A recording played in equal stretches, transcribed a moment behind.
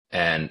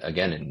And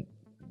again, in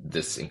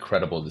this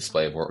incredible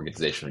display of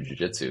organizational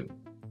jiu-jitsu,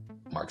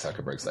 Mark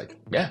Zuckerberg's like,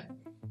 yeah,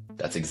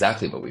 that's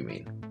exactly what we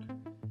mean.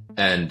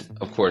 And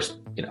of course,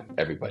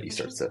 everybody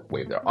starts to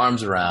wave their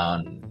arms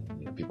around,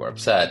 people are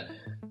upset.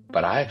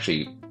 But I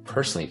actually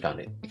personally found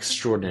it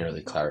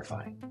extraordinarily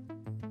clarifying,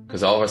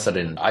 because all of a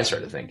sudden I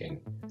started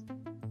thinking,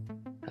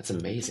 that's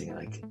amazing.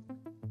 Like,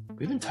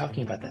 we've been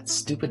talking about that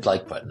stupid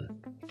like button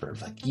for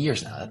like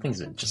years now. That thing's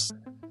been just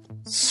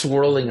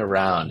swirling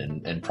around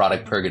in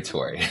product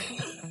purgatory.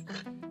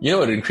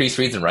 What increased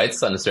reads and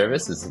writes on the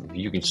service is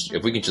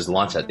if we can just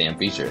launch that damn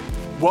feature.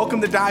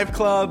 Welcome to Dive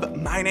Club.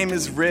 My name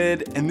is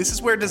Rid, and this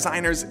is where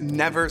designers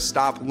never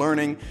stop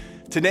learning.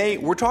 Today,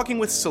 we're talking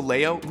with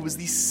Soleio, who was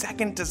the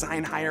second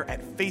design hire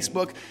at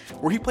Facebook,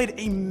 where he played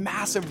a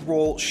massive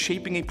role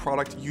shaping a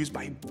product used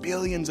by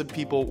billions of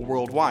people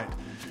worldwide.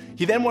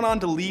 He then went on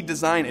to lead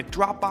design at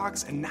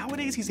Dropbox, and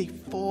nowadays he's a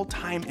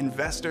full-time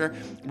investor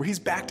where he's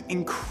backed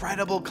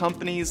incredible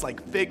companies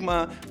like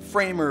Figma,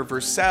 Framer,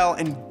 Vercel,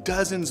 and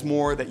dozens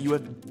more that you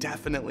have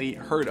definitely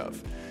heard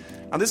of.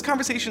 Now, this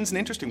conversation is an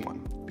interesting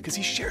one because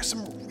he shares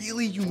some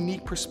really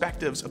unique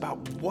perspectives about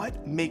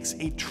what makes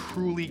a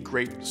truly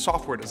great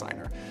software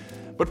designer.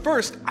 But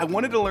first, I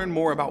wanted to learn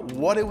more about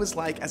what it was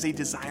like as a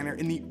designer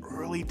in the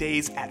early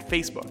days at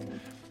Facebook.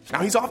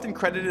 Now, he's often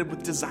credited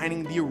with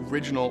designing the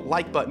original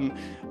like button,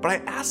 but I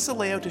asked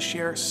Soleio to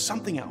share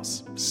something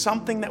else,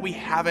 something that we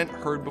haven't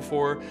heard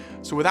before.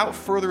 So without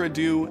further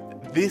ado,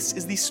 this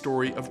is the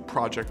story of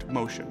Project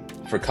Motion.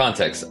 For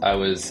context, I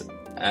was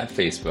at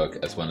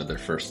Facebook as one of their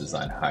first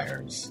design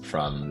hires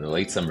from the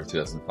late summer of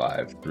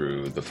 2005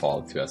 through the fall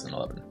of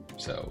 2011.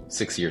 So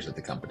 6 years at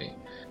the company.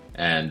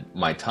 And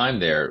my time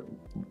there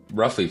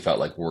roughly felt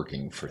like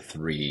working for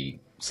three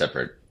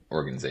separate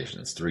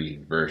organizations,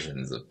 three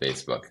versions of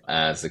Facebook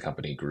as the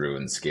company grew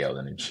and scaled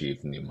and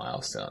achieved new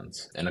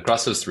milestones. And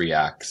across those three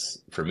acts,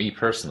 for me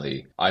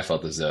personally, I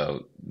felt as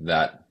though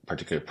that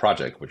particular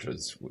project, which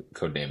was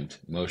codenamed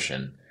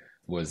Motion,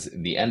 was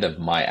the end of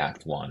my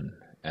Act 1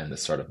 and the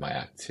start of my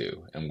Act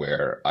 2, and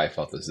where I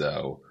felt as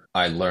though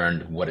I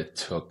learned what it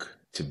took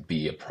to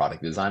be a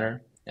product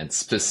designer, and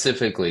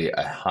specifically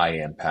a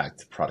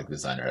high-impact product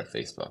designer at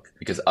Facebook.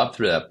 Because up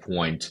through that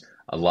point,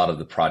 a lot of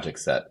the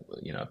projects that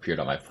appeared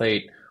on my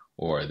plate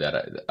or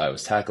that I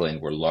was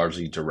tackling were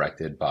largely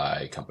directed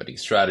by company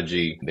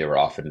strategy. They were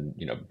often,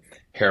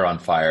 hair on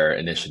fire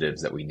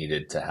initiatives that we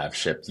needed to have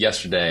shipped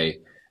yesterday,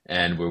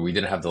 and where we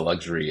didn't have the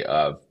luxury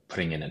of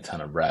putting in a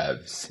ton of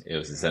revs. It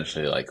was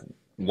essentially like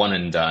one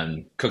and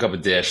done, cook up a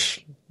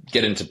dish,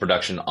 get into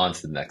production, on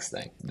to the next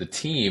thing. The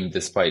team,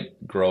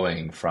 despite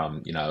growing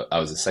from, I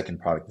was a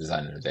second product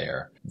designer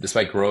there,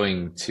 despite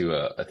growing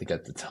to, I think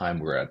at the time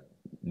we were at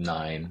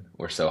 9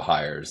 or so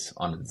hires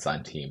on the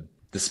design team.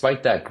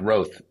 Despite that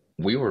growth,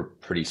 we were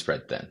pretty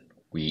spread thin.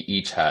 We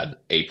each had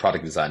a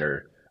product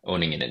designer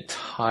owning an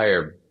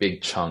entire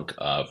big chunk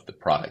of the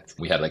product.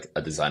 We had like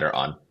a designer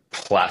on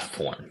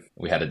platform.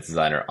 We had a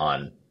designer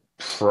on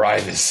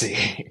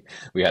privacy.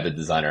 We had a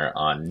designer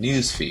on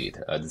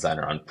newsfeed, a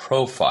designer on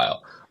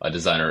profile, a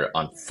designer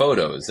on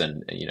photos.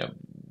 And,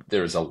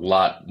 there was a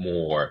lot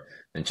more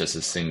than just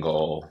a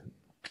single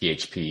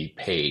PHP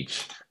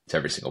page to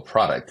every single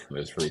product. It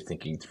was really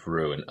thinking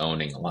through and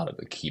owning a lot of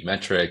the key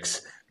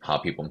metrics, how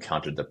people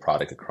encountered the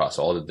product across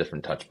all the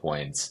different touch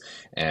points,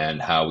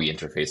 and how we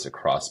interface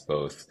across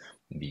both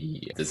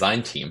the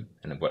design team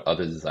and what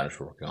other designers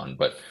were working on,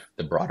 but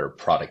the broader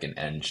product and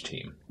eng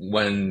team.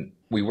 When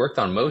we worked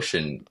on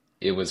Motion,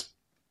 it was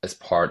as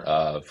part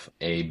of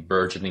a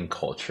burgeoning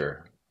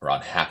culture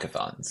around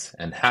hackathons.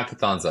 And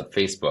hackathons at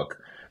Facebook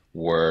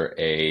were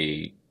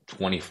a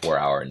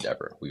 24-hour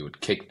endeavor. We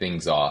would kick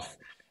things off,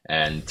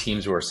 and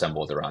teams were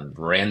assembled around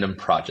random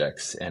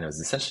projects. And it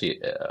was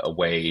essentially a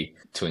way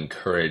to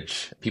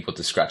encourage people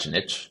to scratch an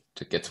itch,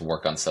 to get to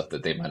work on stuff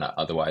that they might not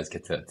otherwise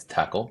get to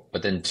tackle.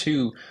 But then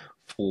two,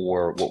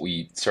 for what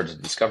we started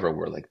to discover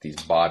were like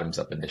these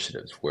bottoms-up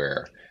initiatives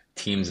where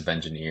teams of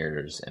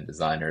engineers and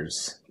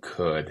designers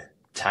could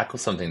tackle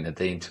something that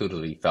they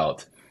intuitively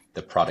felt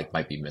the product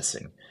might be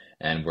missing,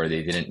 and where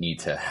they didn't need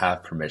to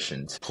have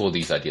permission to pull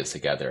these ideas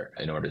together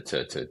in order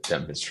to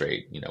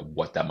demonstrate,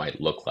 what that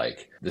might look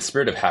like. The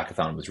spirit of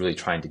hackathon was really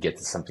trying to get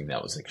to something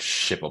that was like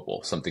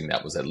shippable, something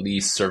that was at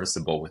least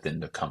serviceable within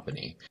the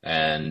company.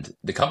 And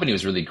the company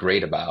was really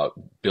great about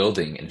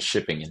building and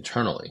shipping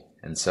internally.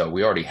 And so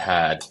we already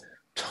had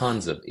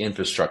tons of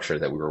infrastructure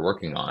that we were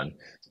working on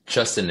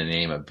just in the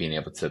name of being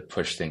able to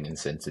push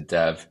things into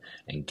dev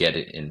and get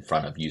it in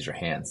front of user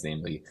hands,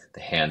 namely the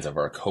hands of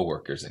our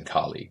coworkers and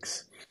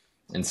colleagues.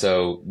 And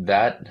so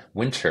that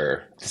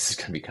winter, this is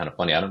going to be kind of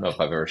funny. I don't know if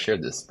I've ever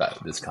shared this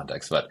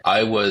context, but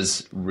I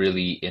was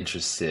really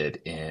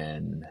interested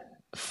in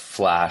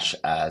Flash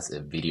as a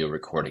video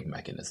recording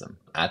mechanism.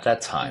 At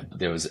that time,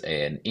 there was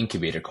an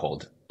incubator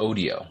called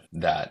Odeo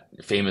that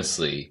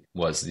famously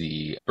was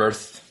the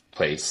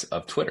birthplace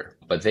of Twitter,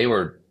 but they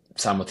were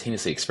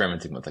simultaneously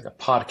experimenting with like a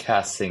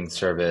podcasting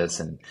service,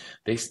 and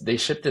they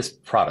shipped this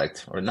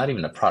product, or not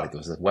even a product, it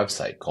was a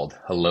website called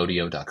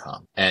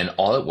Helodio.com. And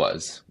all it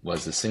was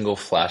a single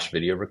flash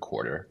video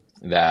recorder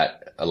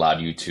that allowed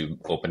you to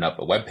open up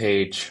a web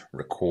page,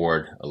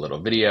 record a little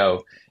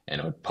video, and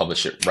it would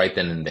publish it right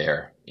then and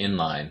there in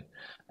line.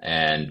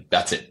 And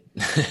that's it.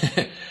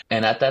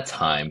 And at that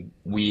time,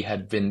 we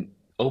had been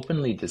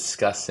openly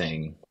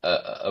discussing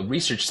a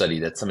research study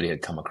that somebody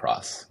had come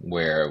across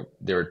where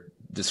they were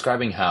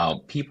describing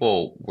how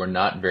people were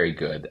not very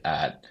good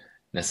at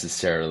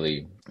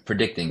necessarily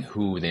predicting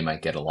who they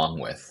might get along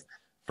with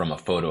from a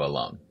photo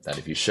alone. That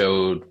if you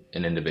showed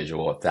an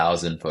individual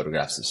 1,000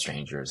 photographs of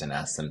strangers and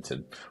asked them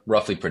to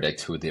roughly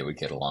predict who they would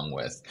get along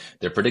with,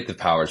 their predictive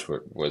powers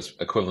was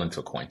equivalent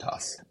to a coin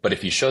toss. But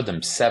if you showed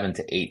them 7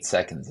 to 8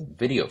 seconds of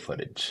video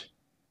footage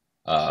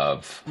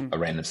of a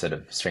random set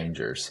of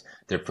strangers,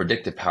 their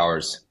predictive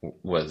powers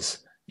was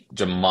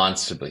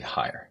demonstrably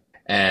higher.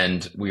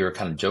 And we were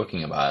kind of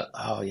joking about,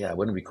 oh yeah,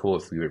 wouldn't it be cool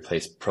if we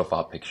replaced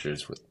profile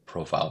pictures with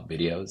profile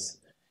videos?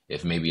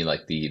 If maybe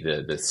like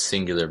the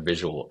singular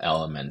visual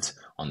element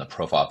on the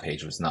profile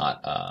page was not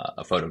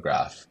a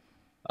photograph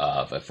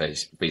of a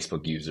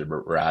Facebook user,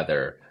 but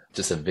rather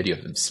just a video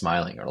of them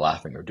smiling or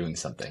laughing or doing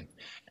something.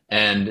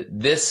 And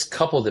this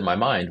coupled in my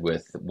mind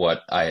with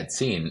what I had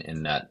seen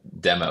in that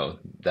demo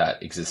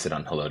that existed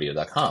on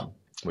Helodio.com,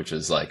 which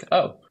was like,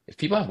 oh, if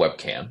people have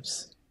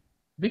webcams,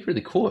 it'd be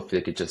really cool if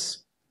they could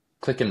just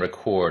click and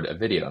record a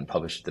video and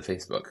publish it to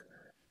Facebook.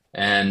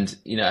 And,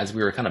 as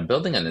we were kind of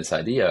building on this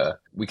idea,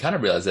 we kind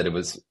of realized that it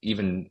was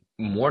even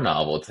more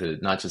novel to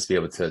not just be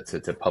able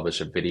to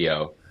publish a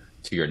video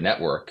to your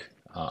network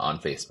on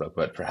Facebook,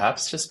 but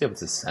perhaps just be able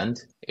to send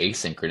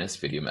asynchronous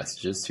video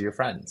messages to your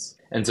friends.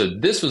 And so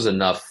this was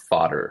enough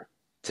fodder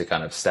to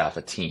kind of staff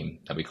a team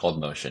that we called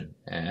Motion.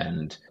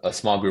 And a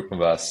small group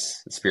of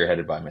us,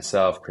 spearheaded by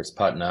myself, Chris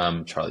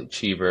Putnam, Charlie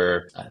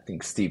Cheever, I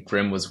think Steve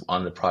Grimm was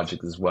on the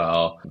project as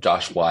well,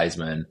 Josh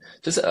Wiseman,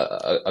 just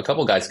a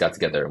couple guys got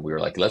together and we were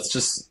like, let's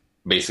just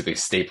basically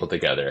staple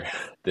together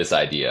this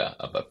idea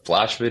of a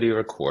flash video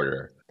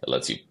recorder that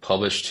lets you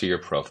publish to your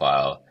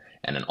profile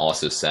and then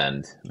also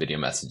send video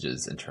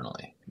messages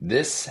internally.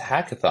 This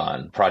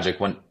hackathon project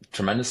went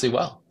tremendously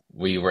well.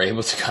 We were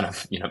able to kind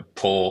of,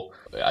 pull,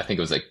 I think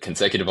it was like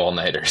consecutive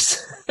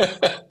all-nighters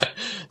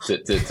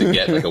to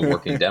get like a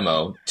working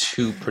demo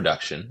to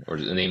production, or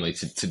namely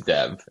to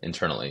dev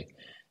internally,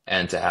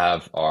 and to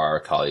have our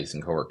colleagues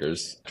and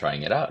coworkers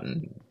trying it out,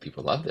 and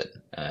people loved it.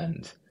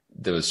 And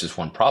there was just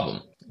one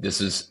problem.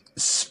 This is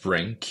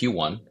spring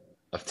Q1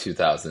 of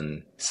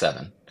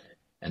 2007.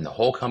 And the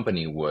whole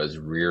company was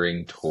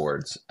rearing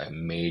towards a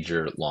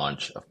major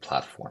launch of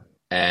platform.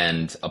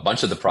 And a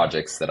bunch of the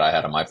projects that I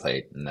had on my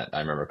plate, and that I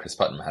remember Chris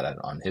Putnam had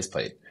on his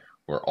plate,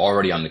 were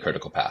already on the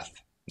critical path.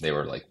 They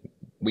were like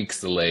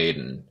weeks delayed,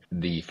 and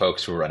the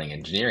folks who were running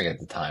engineering at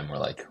the time were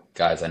like,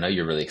 guys, I know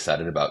you're really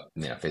excited about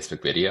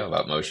Facebook video,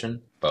 about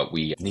Motion, but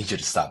we need you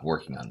to stop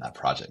working on that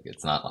project.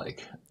 It's not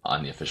like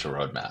on the official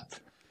roadmap.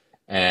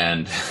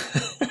 And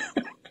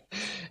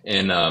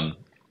in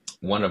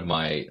one of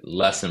my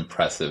less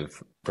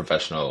impressive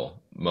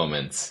professional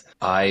moments,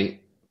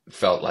 I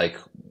felt like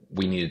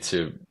we needed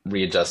to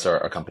readjust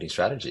our company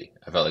strategy.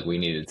 I felt like we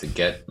needed to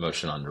get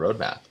Motion on the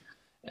roadmap.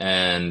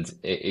 And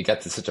it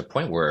got to such a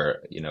point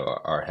where,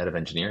 our head of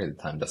engineering at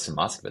the time, Dustin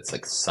Moskovitz,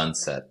 like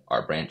sunset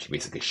our branch,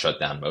 basically shut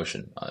down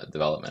Motion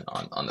development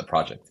on the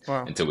project.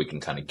 Wow. Until we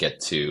can kind of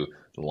get to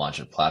the launch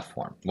of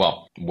platform.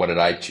 Well, what did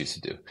I choose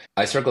to do?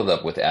 I circled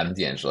up with Adam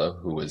D'Angelo,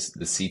 who was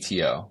the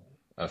CTO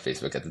of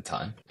Facebook at the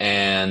time.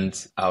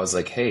 And I was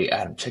like, hey,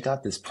 Adam, check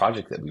out this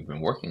project that we've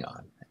been working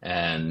on.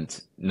 And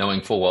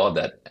knowing full well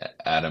that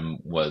Adam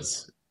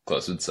was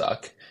close with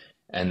Zuck,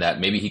 and that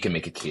maybe he can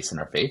make a case in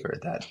our favor,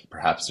 that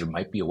perhaps there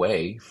might be a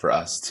way for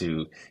us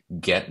to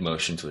get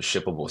Motion to a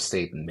shippable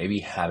state and maybe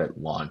have it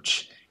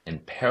launch in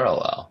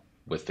parallel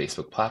with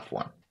Facebook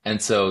platform.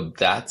 And so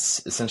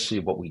that's essentially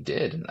what we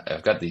did. And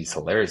I've got these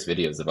hilarious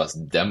videos of us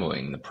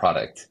demoing the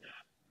product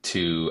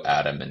to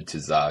Adam and to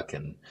Zuck,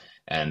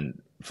 and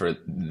for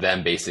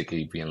them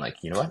basically being like,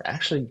 you know what,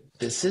 actually,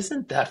 this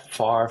isn't that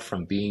far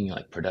from being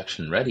like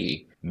production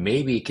ready.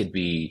 Maybe it could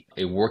be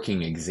a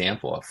working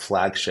example, a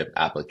flagship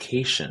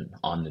application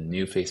on the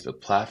new Facebook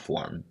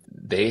platform.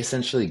 They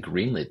essentially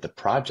greenlit the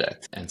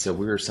project. And so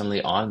we were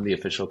suddenly on the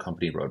official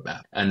company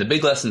roadmap. And the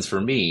big lessons for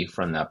me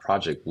from that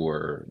project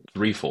were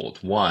threefold.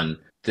 One,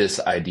 this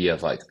idea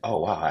of like, oh,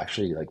 wow,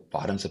 actually like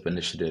bottoms up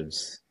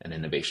initiatives and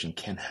innovation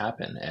can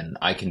happen. And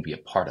I can be a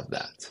part of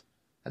that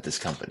at this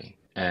company.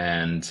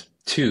 And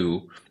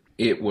two,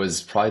 it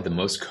was probably the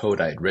most code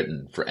I had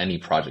written for any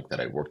project that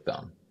I worked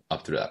on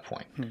up through that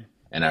point.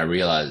 And I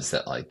realized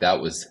that like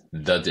that was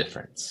the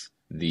difference.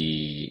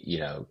 The,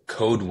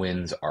 code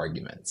wins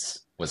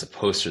arguments was a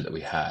poster that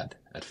we had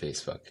at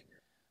Facebook.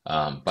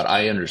 But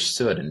I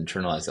understood and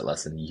internalized that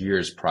lesson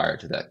years prior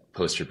to that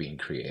poster being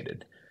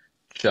created,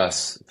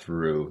 just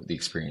through the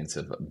experience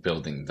of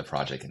building the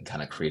project and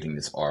kind of creating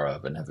this aura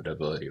of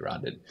inevitability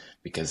around it,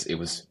 because it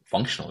was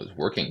functional, it was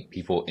working.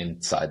 People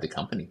inside the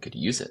company could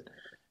use it.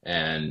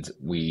 And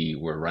we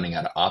were running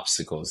out of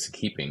obstacles to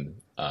keeping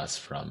us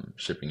from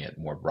shipping it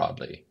more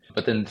broadly.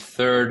 But then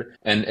third,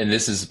 and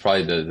this is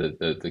probably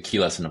the key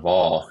lesson of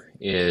all,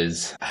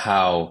 is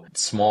how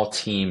small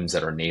teams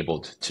that are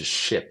enabled to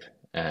ship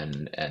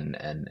and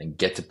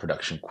get to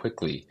production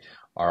quickly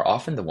are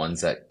often the ones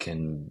that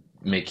can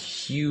make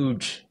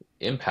huge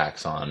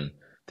impacts on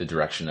the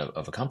direction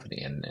of a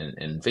company. And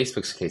in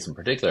Facebook's case in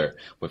particular,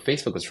 what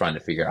Facebook was trying to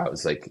figure out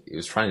was like, it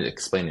was trying to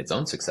explain its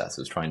own success.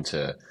 It was trying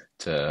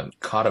to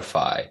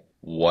codify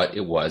what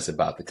it was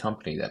about the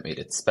company that made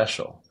it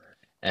special.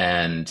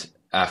 And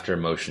after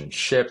Motion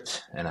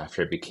shipped, and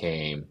after it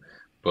became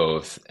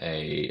both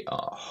a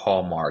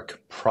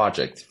hallmark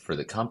project for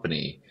the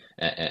company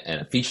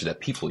and a feature that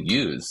people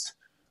used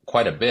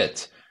quite a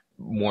bit,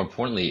 more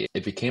importantly,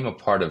 it became a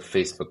part of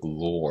Facebook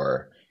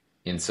lore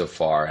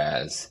insofar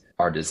as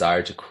our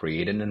desire to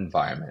create an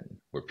environment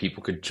where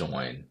people could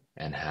join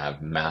and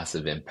have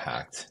massive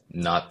impact,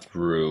 not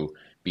through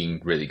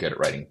being really good at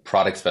writing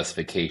product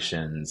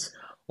specifications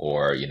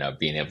or,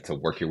 being able to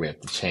work your way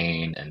up the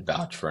chain and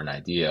vouch for an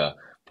idea,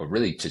 but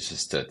really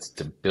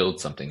to build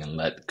something and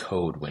let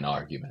code win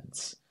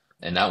arguments.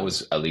 And that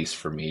was, at least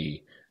for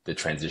me, the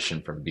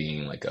transition from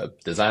being like a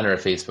designer at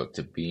Facebook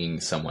to being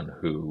someone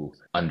who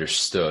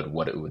understood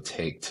what it would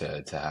take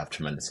to have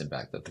tremendous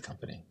impact at the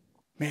company.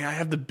 Man, I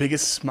have the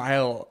biggest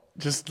smile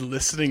just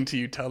listening to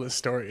you tell this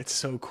story. It's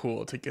so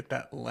cool to get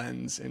that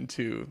lens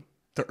into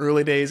the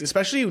early days,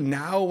 especially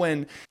now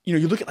when,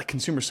 you look at like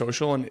consumer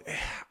social, and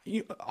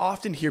you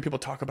often hear people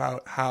talk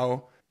about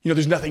how,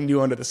 there's nothing new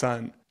under the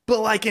sun. But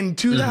like in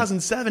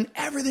 2007,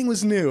 everything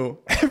was new.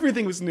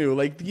 Everything was new.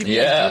 Like the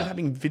idea of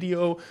having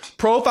video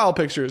profile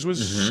pictures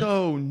was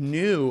so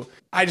new.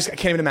 I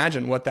can't even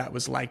imagine what that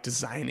was like,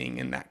 designing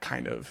in that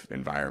kind of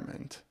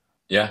environment.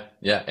 Yeah.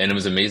 And it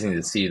was amazing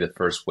to see the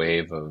first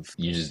wave of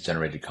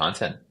user-generated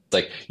content.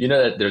 Like,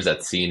 that there's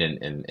that scene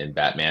in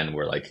Batman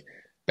where like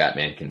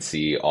Batman can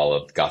see all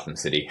of Gotham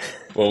City.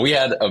 Well, we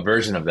had a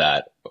version of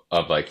that,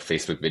 of like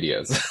Facebook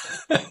videos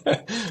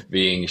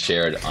being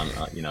shared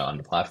on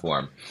the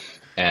platform.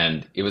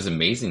 And it was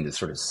amazing to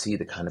sort of see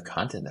the kind of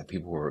content that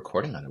people were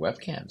recording on their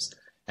webcams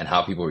and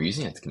how people were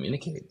using it to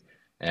communicate,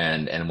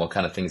 and what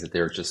kind of things that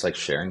they were just like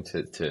sharing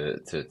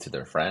to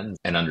their friends,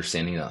 and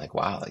understanding that like,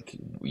 wow, like,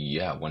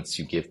 once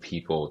you give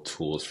people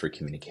tools for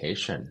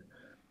communication,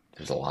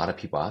 there's a lot of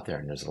people out there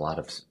and there's a lot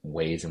of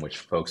ways in which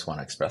folks want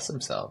to express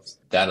themselves.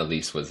 That at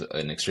least was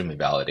an extremely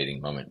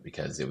validating moment,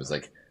 because it was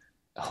like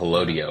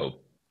Hellodio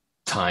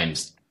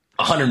times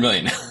 100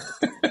 million.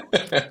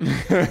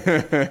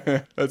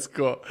 That's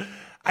cool.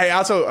 I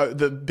also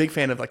the big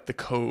fan of like the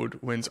code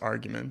wins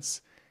arguments,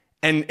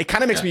 and it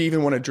kind of makes me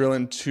even want to drill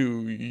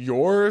into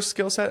your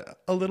skill set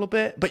a little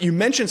bit. But you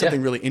mentioned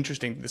something really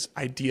interesting, this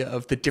idea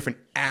of the different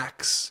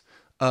acts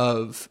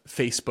of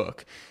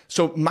Facebook.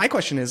 So my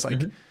question is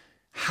like,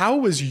 how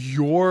was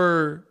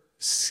your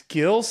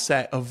skill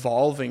set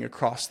evolving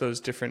across those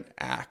different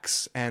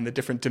acts and the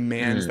different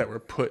demands that were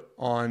put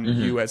on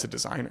you as a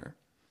designer?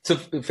 So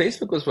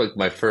Facebook was like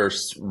my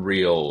first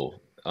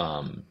real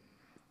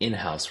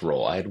in-house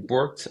role. I had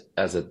worked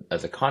as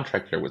a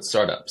contractor with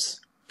startups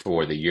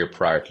for the year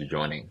prior to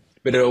joining,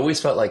 but it always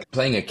felt like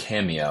playing a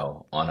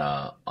cameo on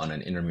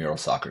an intramural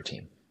soccer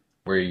team,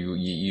 where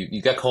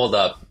you got called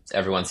up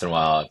every once in a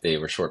while if they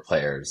were short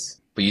players,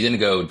 but you didn't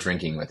go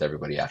drinking with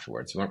everybody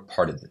afterwards. You weren't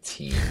part of the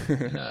team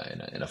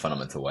in a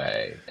fundamental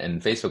way.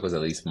 And Facebook was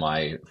at least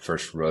my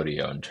first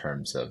rodeo in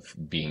terms of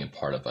being a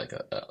part of like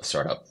a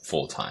startup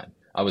full time.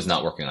 I was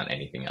not working on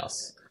anything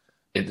else.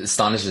 It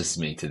astonishes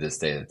me to this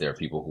day that there are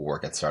people who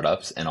work at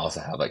startups and also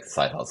have like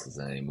side hustles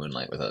and any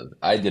moonlight with us.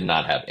 I did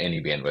not have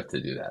any bandwidth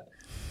to do that.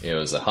 It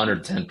was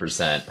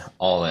 110%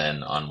 all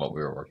in on what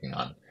we were working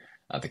on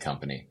at the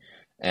company.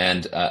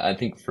 And I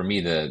think for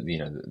me,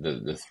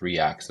 the three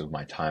acts of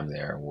my time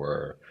there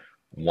were,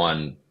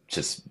 one,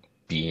 just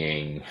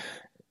being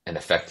an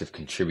effective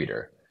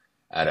contributor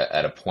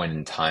at a point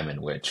in time in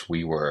which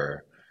we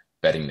were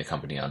betting the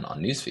company on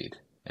newsfeed,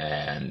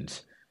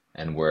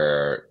 and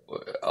where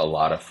a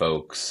lot of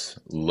folks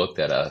looked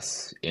at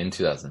us in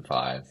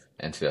 2005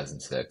 and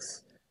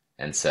 2006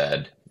 and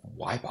said,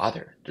 why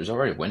bother? There's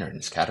already a winner in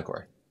this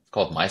category. It's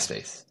called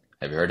MySpace.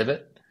 Have you heard of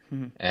it?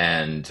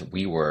 And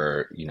we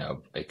were,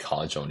 a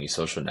college-only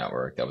social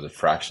network that was a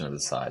fraction of the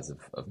size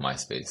of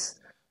MySpace.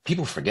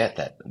 People forget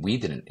that we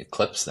didn't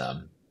eclipse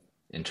them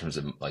in terms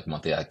of like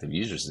monthly active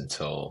users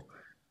until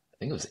I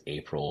think it was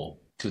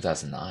April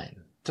 2009. It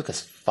took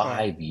us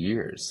 5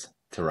 years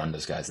to run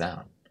those guys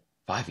down.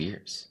 5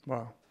 years.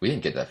 Wow. We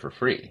didn't get that for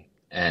free.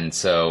 And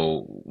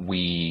so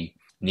we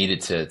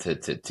needed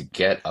to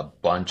get a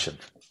bunch of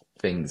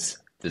things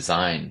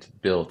designed,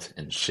 built,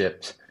 and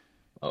shipped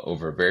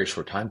over a very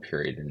short time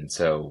period. And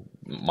so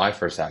my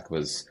first act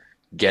was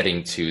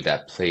getting to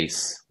that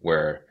place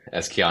where,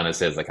 as Kiana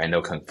says, like, I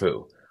know Kung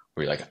Fu,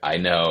 where you're like, I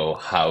know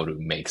how to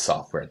make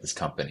software at this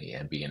company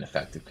and be an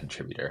effective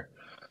contributor.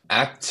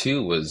 Act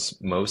two was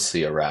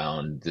mostly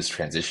around this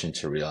transition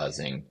to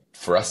realizing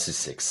for us to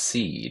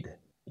succeed,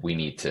 we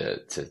need to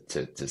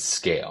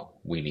scale.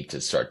 We need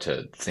to start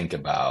to think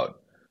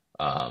about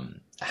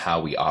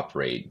how we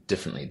operate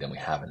differently than we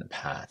have in the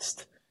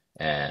past.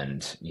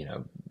 And,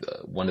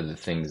 one of the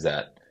things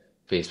that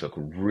Facebook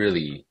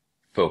really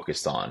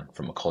focused on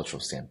from a cultural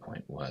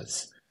standpoint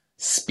was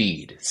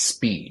speed,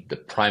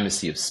 the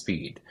primacy of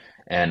speed.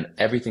 And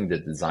everything the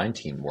design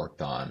team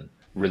worked on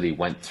really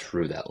went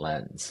through that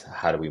lens.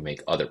 How do we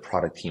make other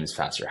product teams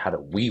faster? How do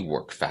we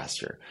work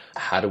faster?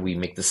 How do we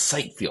make the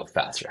site feel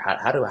faster? How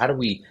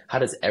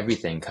does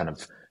everything kind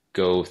of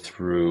go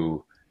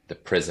through the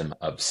prism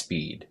of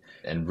speed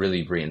and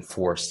really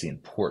reinforce the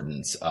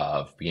importance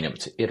of being able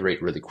to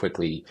iterate really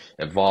quickly,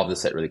 evolve the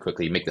site really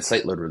quickly, make the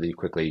site load really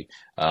quickly,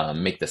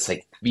 make the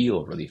site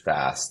feel really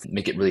fast,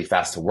 make it really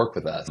fast to work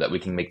with us, that we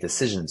can make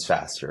decisions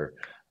faster.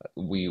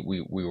 We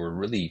were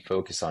really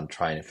focused on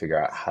trying to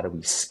figure out how do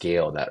we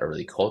scale that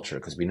early culture,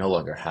 because we no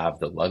longer have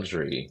the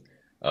luxury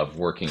of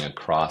working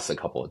across a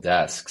couple of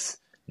desks.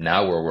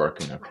 Now we're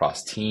working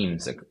across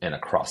teams and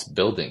across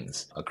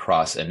buildings,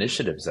 across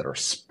initiatives that are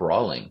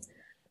sprawling,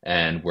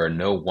 and where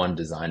no one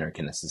designer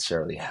can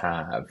necessarily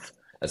have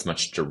as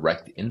much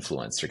direct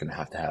influence. You're going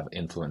to have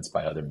influence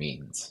by other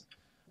means.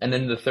 And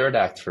then the third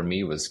act for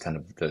me was kind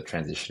of the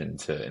transition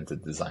into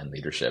design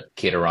leadership.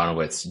 Kate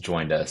Aronowitz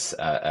joined us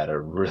at a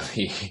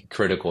really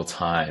critical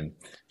time.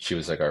 She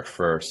was like our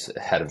first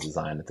head of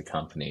design at the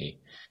company.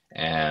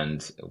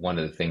 And one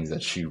of the things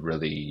that she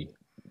really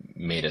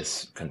made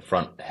us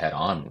confront head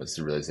on was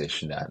the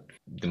realization that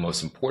the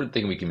most important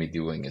thing we can be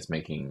doing is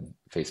making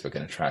Facebook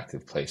an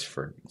attractive place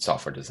for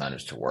software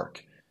designers to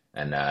work.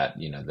 And that,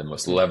 the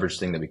most leveraged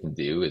thing that we can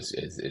do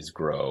is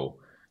grow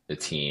the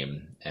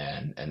team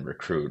and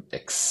recruit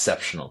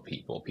exceptional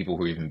people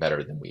who are even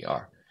better than we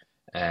are.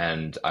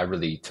 And I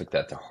really took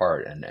that to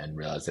heart and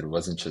realized that it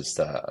wasn't just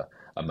a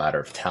matter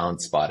of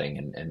talent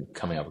spotting and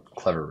coming up with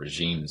clever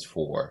regimes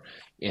for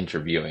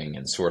interviewing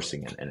and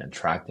sourcing and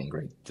attracting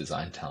great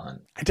design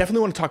talent. I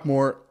definitely want to talk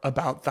more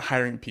about the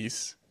hiring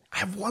piece. I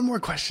have one more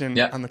question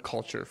on the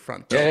culture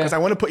front, though, because I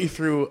want to put you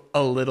through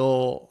a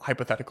little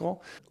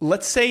hypothetical.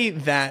 Let's say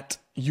that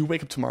you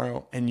wake up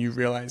tomorrow and you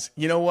realize,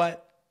 you know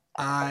what?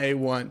 I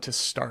want to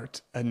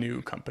start a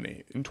new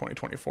company in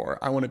 2024.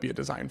 I want to be a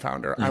design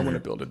founder. I want to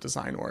build a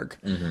design org.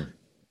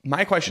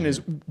 My question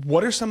is,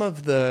 what are some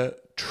of the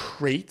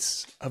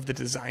traits of the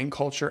design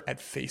culture at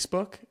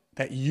Facebook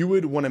that you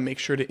would want to make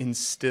sure to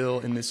instill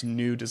in this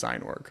new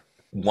design org?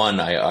 One,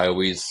 I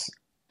always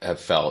have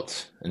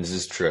felt, and this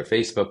is true at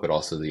Facebook, but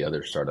also the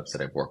other startups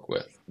that I've worked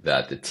with,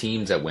 that the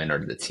teams that win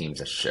are the teams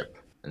that ship.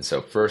 And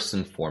so first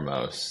and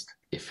foremost,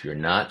 if you're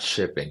not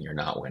shipping, you're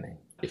not winning.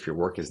 If your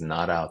work is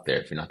not out there,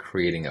 if you're not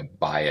creating a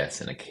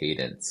bias and a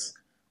cadence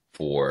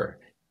for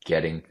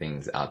getting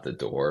things out the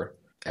door,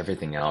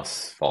 everything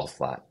else falls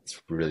flat.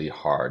 It's really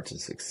hard to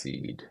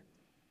succeed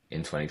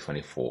in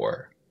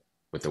 2024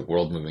 with the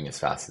world moving as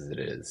fast as it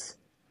is.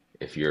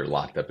 If you're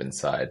locked up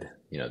inside,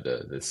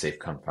 the safe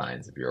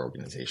confines of your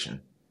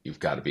organization, you've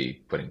got to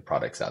be putting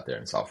products out there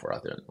and software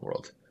out there in the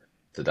world.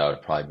 So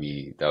that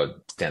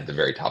would stand at the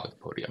very top of the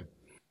podium.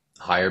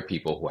 Hire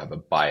people who have a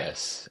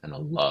bias and a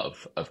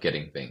love of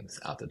getting things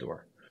out the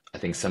door. I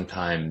think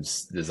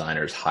sometimes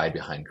designers hide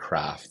behind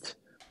craft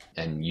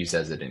and use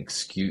as an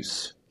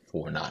excuse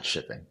for not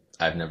shipping.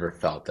 I've never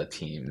felt that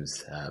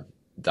teams have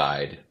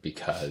died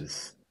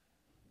because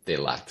they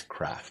lacked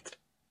craft.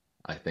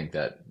 I think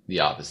that the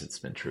opposite's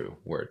been true,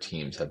 where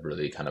teams have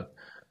really kind of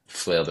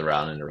flailed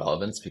around in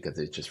irrelevance because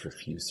they just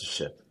refuse to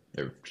ship.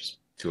 They're just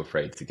too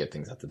afraid to get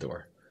things out the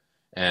door.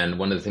 And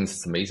one of the things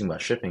that's amazing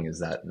about shipping is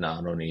that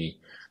not only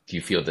do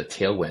you feel the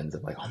tailwinds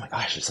of like, oh my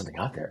gosh, there's something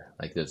out there.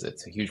 Like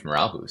it's a huge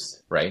morale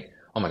boost, right?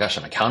 Oh my gosh,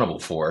 I'm accountable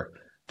for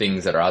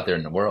things that are out there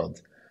in the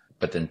world.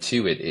 But then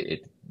two,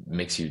 it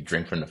makes you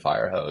drink from the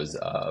fire hose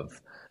of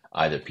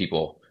either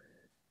people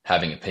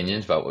having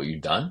opinions about what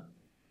you've done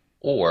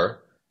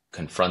or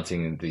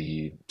confronting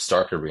the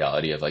starker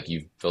reality of like,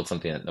 you've built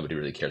something that nobody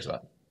really cares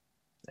about.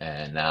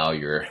 And now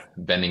you're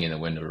bending in the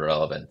wind of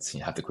relevance.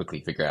 You have to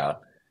quickly figure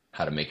out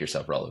how to make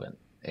yourself relevant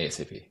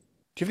ASAP. Do you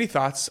have any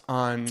thoughts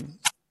on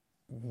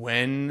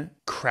when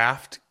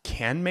craft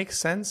can make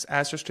sense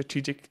as a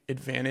strategic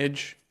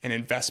advantage and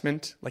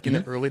investment, like in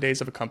the early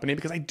days of a company?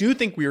 Because I do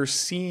think we are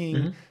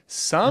seeing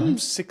some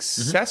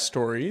success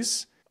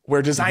stories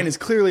where design is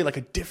clearly like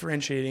a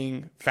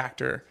differentiating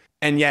factor.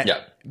 And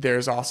yet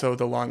there's also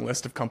the long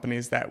list of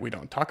companies that we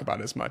don't talk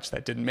about as much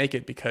that didn't make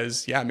it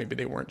because, maybe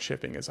they weren't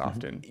shipping as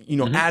often.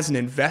 As an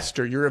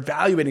investor, you're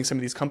evaluating some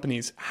of these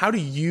companies. How do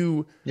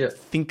you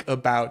think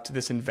about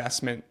this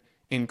investment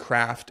in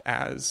craft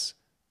as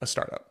a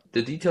startup?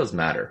 The details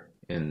matter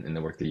in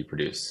the work that you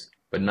produce,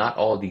 but not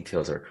all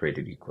details are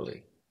created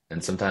equally.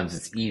 And sometimes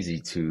it's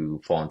easy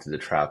to fall into the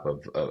trap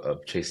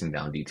of chasing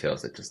down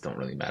details that just don't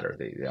really matter.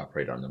 They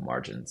operate on the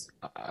margins.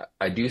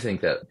 I do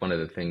think that one of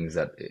the things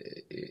that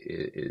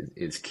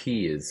is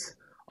key is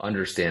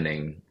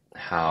understanding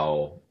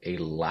how a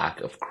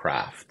lack of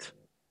craft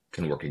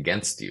can work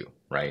against you,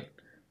 right?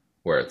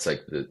 Where it's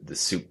like the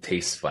soup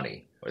tastes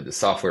funny or the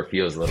software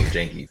feels a little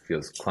janky,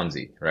 feels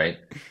clumsy, right?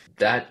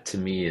 That to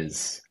me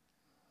is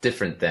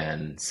different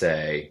than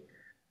say,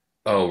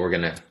 oh, we're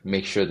going to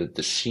make sure that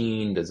the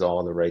sheen does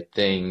all the right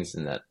things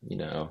and that,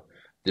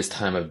 this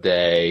time of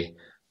day,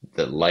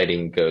 the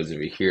lighting goes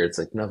over here. It's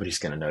like nobody's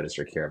going to notice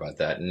or care about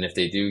that. And if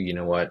they do, you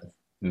know what?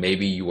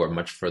 Maybe you are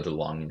much further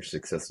along in your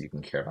success. You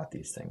can care about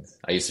these things.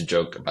 I used to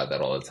joke about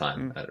that all the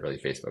time at early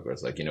Facebook, where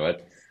it's like, you know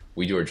what?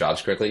 We do our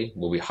jobs correctly.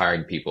 We'll be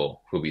hiring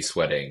people who'll be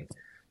sweating,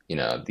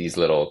 these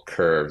little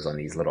curves on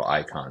these little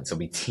icons. There'll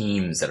be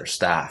teams that are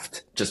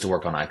staffed just to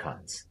work on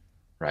icons,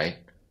 right?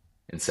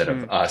 Instead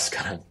of us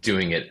kind of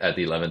doing it at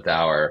the 11th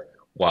hour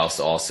whilst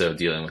also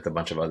dealing with a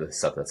bunch of other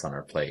stuff that's on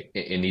our plate.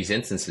 In these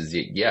instances,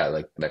 yeah,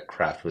 like that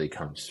craft really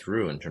comes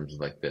through in terms of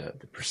like the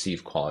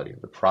perceived quality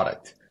of the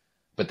product.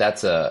 But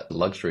that's a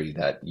luxury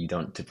that you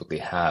don't typically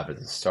have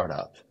as a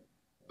startup.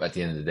 At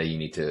the end of the day, you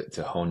need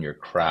to hone your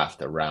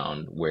craft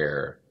around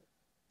where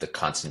the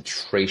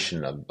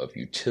concentration of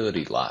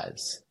utility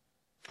lies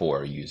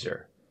for a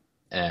user.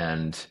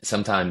 And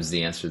sometimes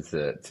the answer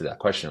to that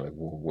question, like,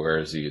 well, where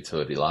is the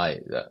utility lie,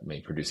 that may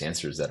produce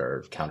answers that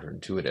are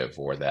counterintuitive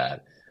or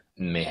that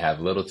may have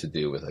little to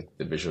do with like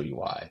the visual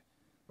UI,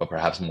 but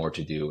perhaps more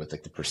to do with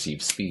like the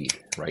perceived speed,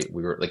 right?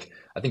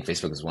 I think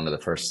Facebook was one of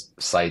the first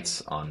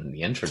sites on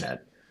the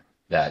internet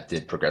that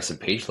did progressive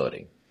page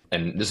loading.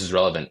 And this is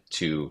relevant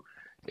to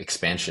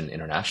expansion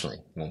internationally.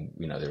 When,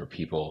 there were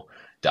people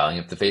dialing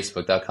up to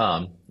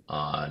facebook.com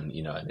on,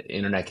 an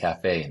internet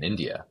cafe in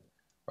India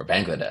or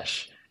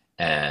Bangladesh.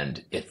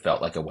 And it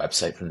felt like a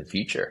website from the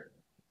future.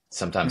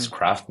 Sometimes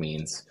craft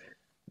means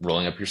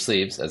rolling up your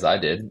sleeves, as I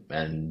did,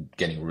 and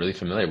getting really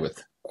familiar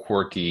with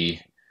quirky,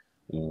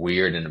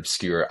 weird, and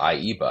obscure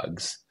IE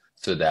bugs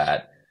so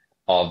that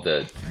all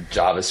the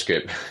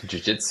JavaScript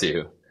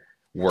jujitsu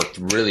worked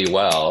really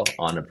well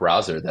on a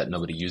browser that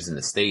nobody used in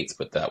the States,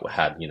 but that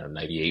had,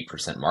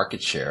 98%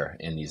 market share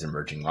in these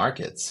emerging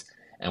markets.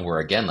 And where,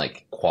 again,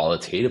 like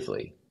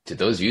qualitatively to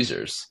those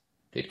users,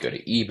 they'd go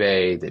to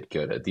eBay, they'd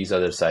go to these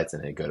other sites,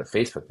 and they'd go to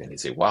Facebook, and they'd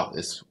say, wow,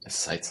 this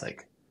site's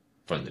like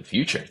from the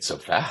future. It's so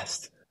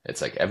fast.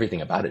 It's like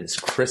everything about it is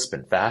crisp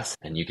and fast,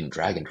 and you can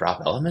drag and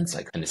drop elements.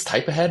 And this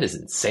type ahead is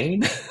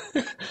insane.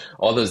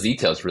 All those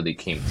details really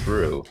came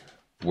through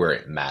where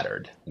it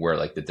mattered, where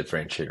like the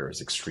differentiator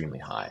is extremely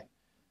high.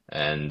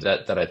 And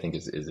that I think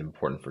is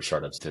important for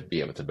startups to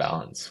be able to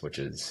balance, which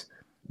is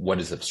what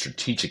is of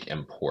strategic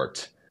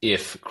import.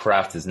 If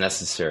craft is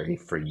necessary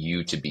for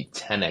you to be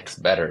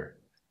 10x better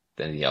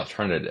than the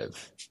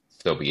alternative,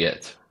 so be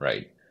it,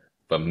 right?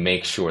 But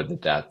make sure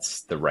that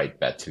that's the right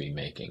bet to be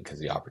making, because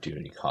the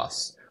opportunity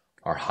costs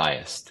are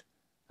highest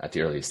at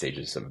the early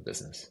stages of a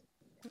business.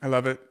 I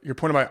love it. Your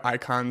point about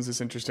icons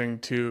is interesting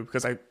too,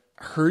 because I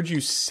heard you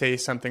say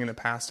something in the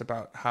past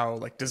about how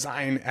like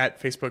design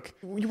at Facebook,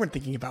 you weren't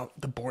thinking about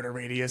the border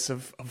radius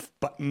of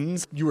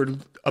buttons. You were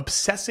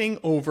obsessing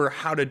over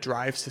how to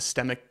drive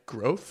systemic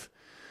growth,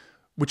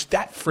 which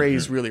that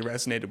phrase really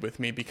resonated with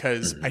me,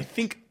 because I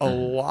think a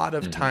lot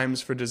of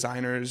times for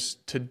designers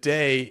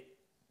today,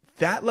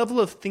 that level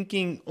of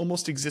thinking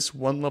almost exists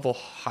one level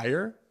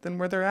higher than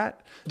where they're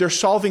at. They're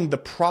solving the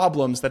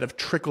problems that have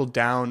trickled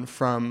down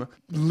from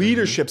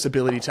leadership's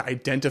ability to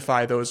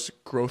identify those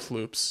growth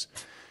loops.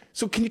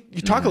 So can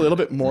you talk a little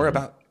bit more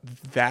about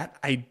that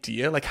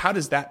idea? Like, how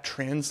does that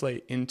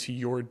translate into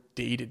your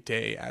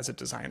day-to-day as a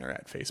designer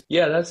at Facebook?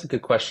 Yeah, that's a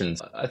good question.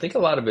 I think a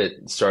lot of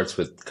it starts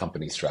with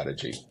company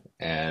strategy.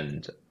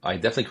 And I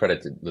definitely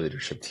credit the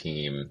leadership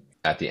team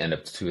at the end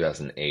of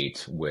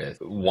 2008 with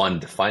one,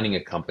 defining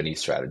a company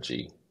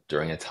strategy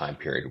during a time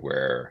period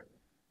where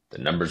the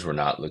numbers were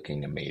not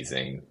looking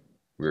amazing.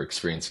 We were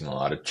experiencing a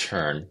lot of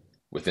churn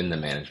within the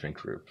management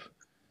group.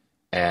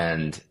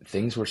 And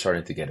things were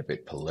starting to get a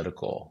bit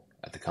political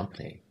at the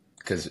company,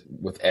 because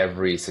with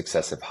every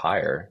successive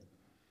hire,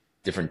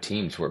 different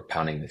teams were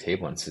pounding the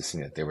table, insisting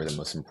that they were the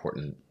most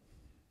important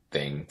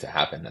thing to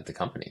happen at the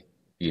company.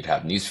 You'd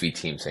have newsfeed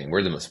teams saying,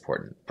 we're the most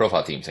important.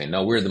 Profile team saying,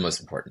 no, we're the most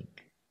important.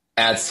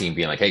 Ads team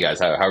being like, hey guys,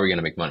 how are we going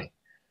to make money?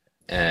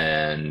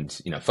 And,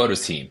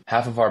 photos team,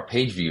 half of our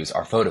page views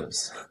are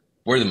photos.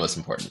 We're the most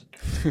important.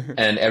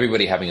 And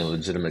everybody having a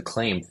legitimate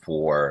claim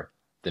for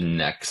the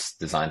next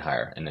design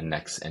hire and the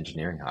next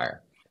engineering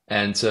hire.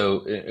 And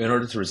so in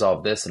order to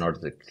resolve this, in order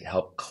to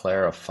help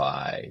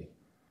clarify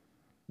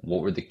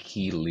what were the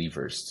key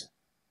levers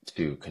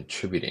to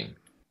contributing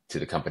to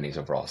the company's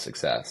overall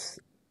success,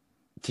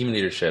 team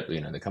leadership,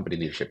 the company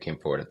leadership came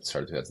forward at the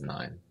start of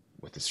 2009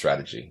 with a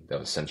strategy that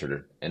was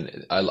centered.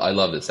 And I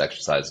love this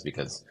exercise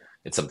because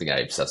it's something I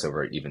obsess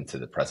over even to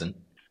the present,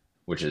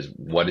 which is,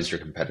 what is your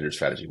competitor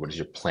strategy? What is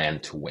your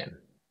plan to win?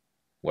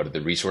 What are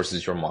the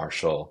resources you'll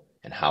marshal,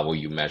 and how will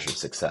you measure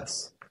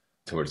success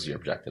towards your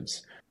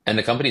objectives? And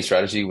the company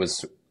strategy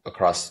was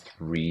across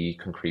 3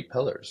 concrete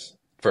pillars.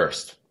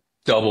 First,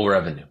 double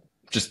revenue.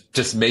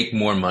 Just make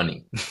more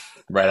money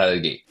right out of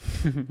the gate.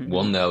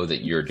 We'll know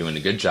that you're doing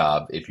a good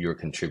job if you're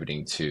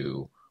contributing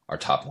to our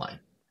top line.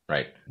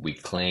 right? We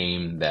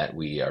claim that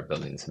we are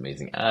building this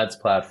amazing ads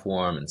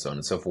platform and so on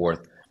and so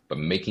forth, but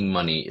making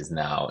money is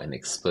now an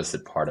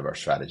explicit part of our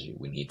strategy.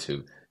 We need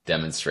to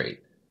demonstrate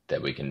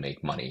that we can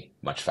make money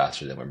much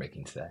faster than we're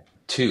making today.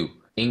 Two,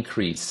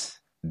 increase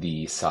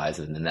the size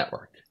of the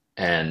network.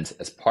 And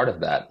as part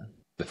of that,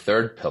 the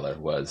third pillar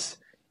was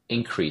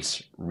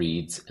increase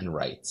reads and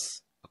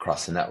writes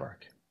across the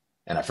network.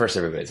 And at first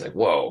everybody's like,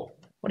 whoa,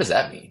 what does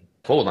that mean?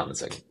 Hold on a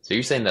second. So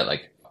you're saying that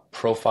like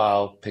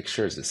profile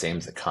picture is the same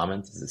as a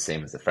comment, is the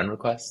same as a friend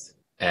request?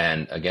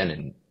 And again,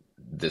 in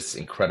this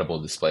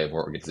incredible display of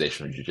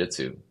organizational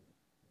jiu-jitsu,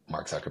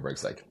 Mark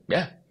Zuckerberg's like,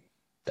 yeah,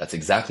 that's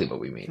exactly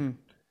what we mean.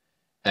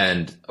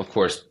 And of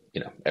course,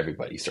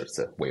 everybody starts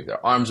to wave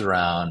their arms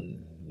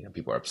around,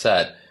 people are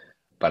upset.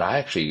 But I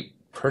actually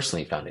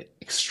personally found it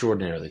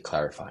extraordinarily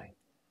clarifying.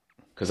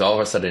 Because all of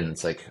a sudden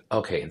it's like,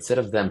 okay, instead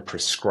of them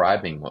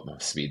prescribing what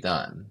must be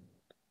done,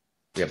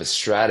 we have a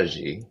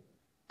strategy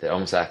that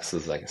almost acts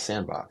as like a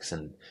sandbox.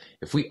 And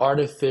if we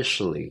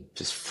artificially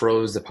just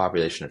froze the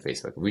population of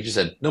Facebook, if we just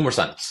said, no more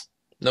signups,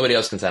 nobody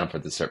else can sign up for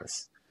this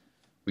service,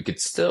 we could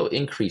still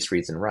increase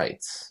reads and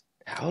writes.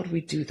 How would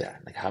we do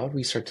that? Like, how would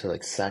we start to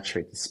like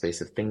saturate the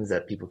space of things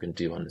that people can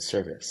do on the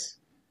service?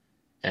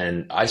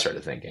 And I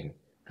started thinking,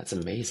 that's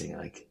amazing.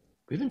 Like,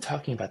 we've been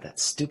talking about that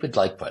stupid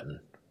like button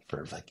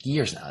for like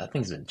years now. That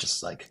thing's been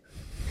just like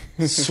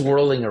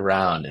swirling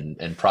around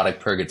in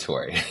product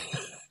purgatory.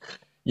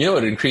 You know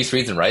what increased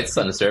reads and writes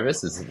on the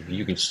service is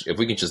if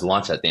we can just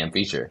launch that damn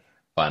feature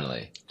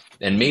finally.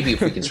 And maybe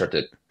if we can start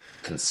to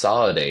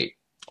consolidate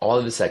all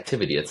of this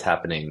activity that's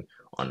happening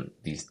on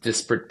these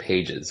disparate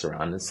pages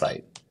around the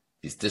site,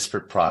 these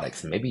disparate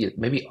products, and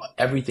maybe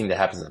everything that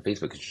happens on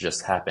Facebook could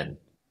just happen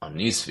on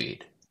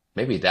newsfeed.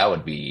 Maybe that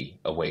would be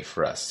a way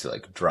for us to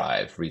like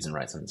drive reads and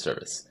writes on the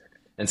service.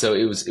 And so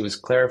it was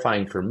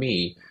clarifying for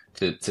me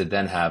to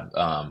then have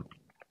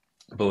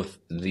both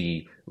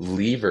the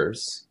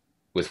levers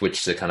with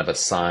which to kind of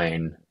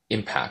assign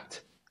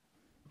impact,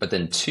 but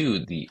then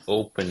two, the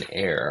open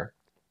air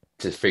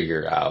to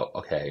figure out,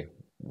 okay,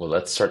 well,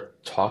 let's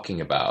start talking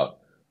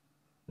about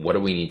what do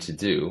we need to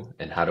do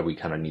and how do we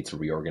kind of need to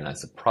reorganize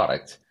the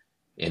product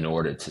in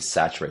order to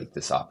saturate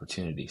this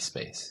opportunity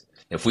space.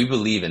 If we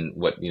believe in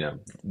what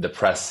the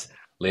press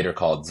later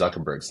called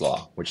Zuckerberg's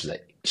law, which is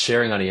that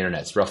sharing on the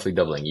internet is roughly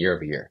doubling year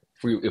over year.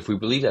 If we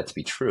believe that to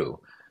be true,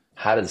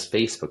 how does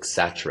Facebook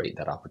saturate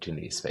that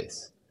opportunity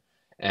space?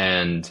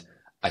 And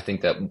I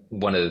think that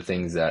one of the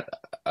things that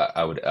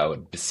I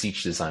would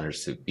beseech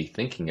designers to be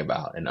thinking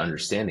about and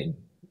understanding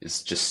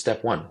is just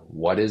step one.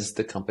 What is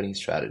the company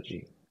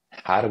strategy?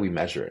 How do we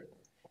measure it?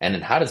 And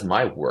then how does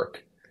my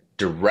work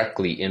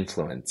directly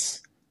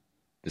influence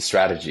the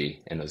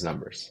strategy and those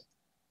numbers?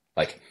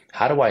 Like,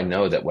 how do I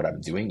know that what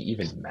I'm doing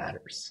even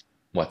matters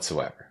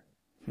whatsoever?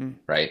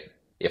 Right?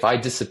 If I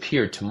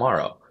disappeared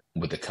tomorrow,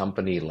 would the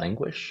company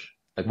languish?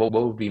 Like, what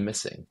would be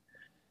missing?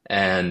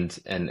 And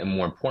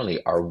more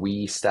importantly, are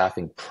we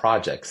staffing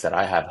projects that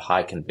I have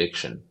high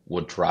conviction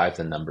will drive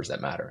the numbers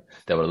that matter,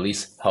 that will at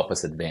least help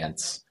us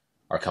advance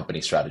our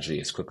company strategy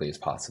as quickly as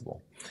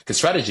possible? Because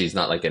strategy is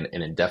not like an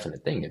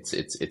indefinite thing.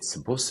 It's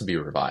supposed to be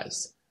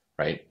revised,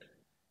 right?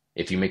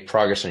 If you make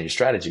progress on your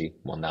strategy,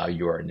 well, now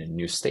you are in a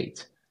new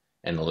state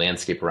and the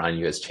landscape around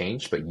you has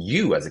changed, but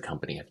you as a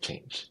company have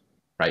changed,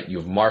 right? You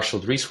have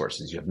marshaled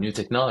resources, you have new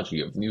technology,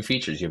 you have new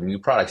features, you have new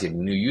products, you have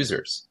new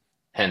users.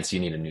 Hence, you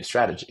need a new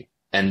strategy.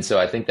 And so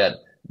I think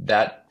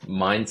that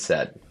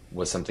mindset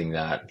was something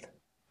that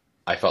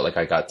I felt like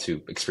I got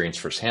to experience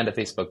firsthand at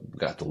Facebook,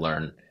 got to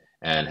learn,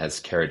 and has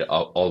carried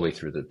all the way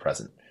through the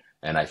present.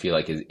 And I feel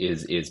like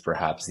is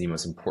perhaps the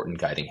most important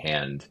guiding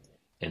hand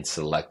in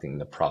selecting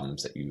the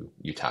problems that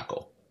you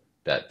tackle.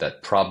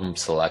 That problem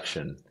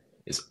selection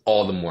is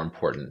all the more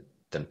important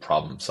than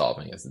problem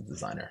solving as a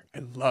designer. I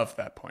love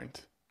that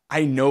point.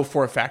 I know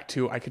for a fact,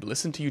 too, I could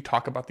listen to you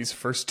talk about these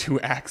first two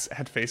acts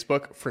at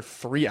Facebook for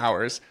 3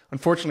 hours.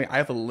 Unfortunately, I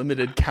have a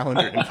limited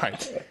calendar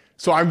invite.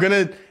 So I'm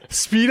going to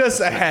speed us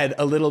ahead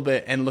a little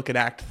bit and look at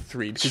Act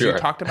 3. Because you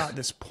talked about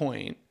this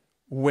point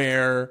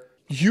where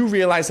you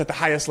realized that the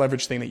highest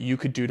leverage thing that you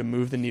could do to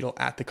move the needle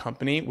at the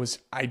company was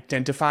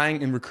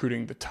identifying and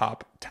recruiting the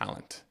top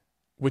talent,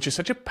 which is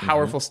such a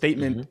powerful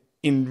statement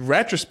in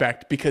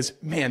retrospect, because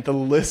man, the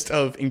list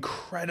of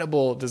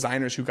incredible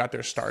designers who got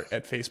their start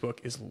at Facebook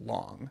is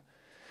long.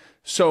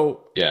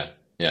 So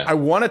I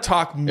want to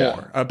talk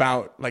more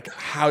about like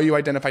how you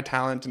identify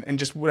talent and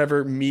just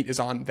whatever meat is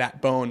on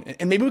that bone.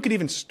 And maybe we could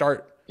even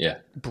start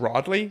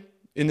broadly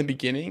in the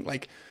beginning.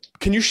 Like,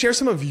 can you share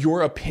some of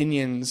your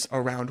opinions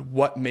around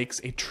what makes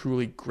a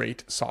truly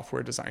great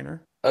software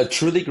designer? A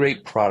truly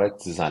great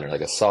product designer,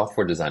 like a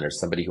software designer, is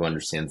somebody who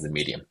understands the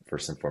medium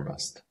first and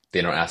foremost. They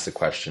don't ask the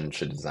question,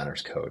 should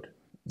designers code?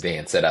 They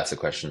instead ask the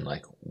question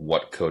like,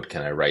 what code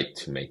can I write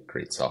to make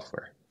great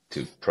software?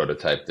 To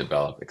prototype,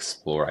 develop,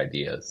 explore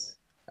ideas,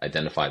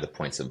 identify the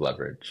points of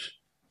leverage,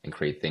 and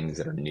create things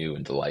that are new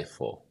and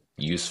delightful,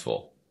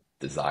 useful,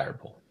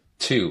 desirable.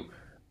 2,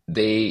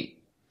 they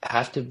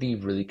have to be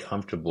really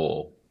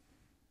comfortable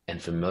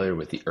and familiar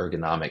with the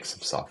ergonomics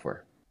of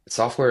software.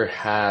 software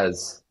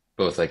has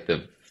both like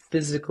the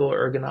physical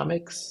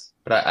ergonomics,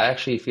 but I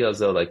actually feel as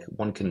though like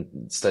one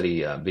can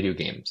study video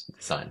games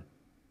design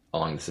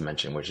along this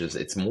dimension, which is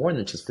it's more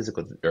than just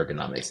physical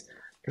ergonomics.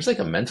 There's like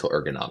a mental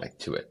ergonomic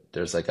to it.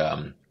 There's like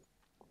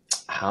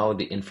how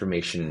the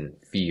information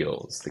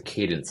feels, the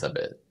cadence of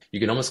it. You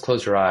can almost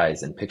close your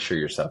eyes and picture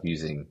yourself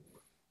using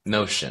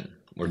Notion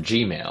or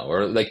Gmail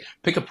or like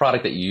pick a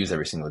product that you use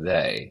every single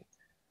day.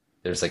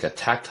 There's like a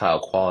tactile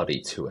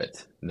quality to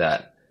it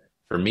that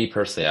for me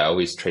personally, I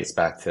always trace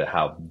back to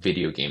how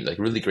video games, like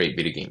really great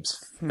video games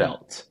Hmm.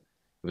 felt.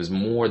 It was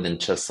more than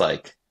just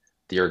like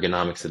the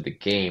ergonomics of the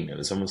game. It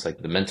was almost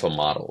like the mental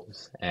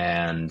models.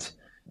 And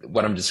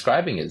what I'm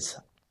describing is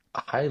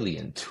highly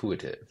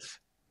intuitive,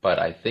 but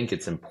I think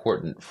it's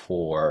important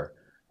for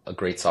a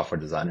great software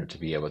designer to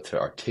be able to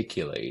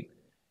articulate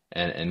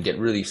and get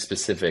really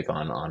specific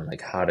on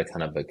like how to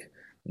kind of like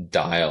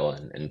dial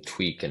and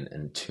tweak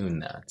and tune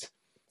that.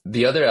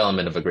 The other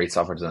element of a great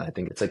software design, I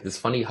think it's like this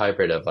funny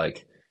hybrid of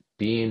like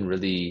being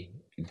really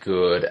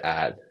good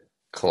at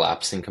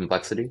collapsing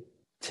complexity,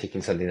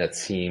 taking something that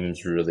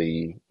seems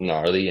really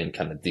gnarly and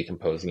kind of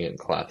decomposing it and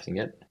collapsing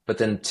it. But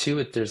then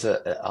too, there's an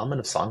element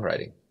of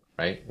songwriting,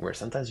 right? Where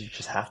sometimes you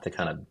just have to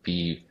kind of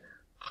be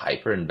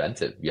hyper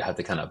inventive. You have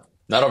to kind of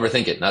not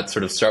overthink it, not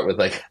sort of start with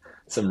like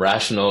some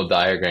rational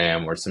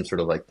diagram or some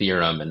sort of like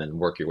theorem and then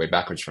work your way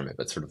backwards from it,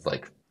 but sort of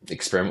like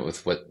experiment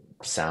with what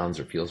sounds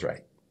or feels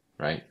right,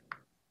 right?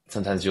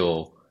 Sometimes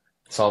you'll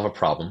solve a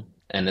problem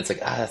and it's like,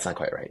 that's not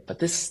quite right. But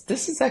this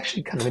is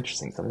actually kind of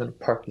interesting. So I'm going to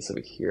park this over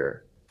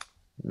here.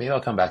 Maybe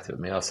I'll come back to it.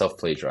 Maybe I'll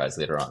self-plagiarize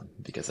later on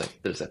because like,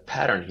 there's a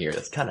pattern here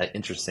that's kind of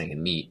interesting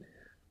and neat,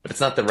 but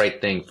it's not the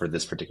right thing for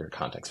this particular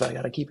context. But I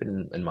got to keep it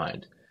in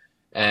mind.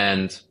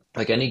 And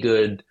like any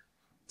good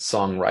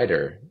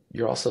songwriter,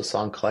 you're also a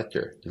song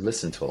collector. You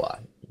listen to a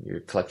lot. You're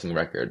collecting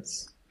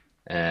records.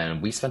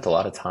 And we spent a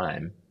lot of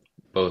time,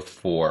 both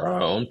for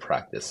our own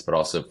practice, but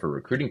also for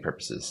recruiting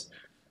purposes,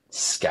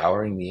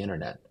 scouring the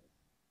internet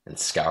and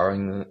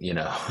scouring,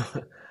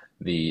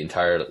 the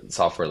entire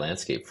software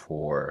landscape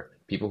for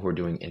people who are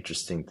doing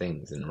interesting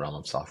things in the realm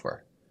of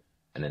software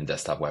and in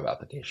desktop web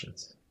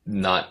applications.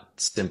 Not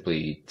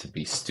simply to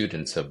be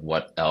students of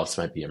what else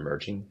might be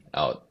emerging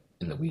out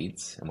in the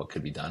weeds and what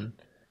could be done,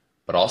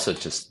 but also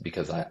just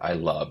because I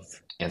love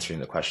answering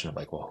the question of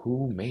like, well,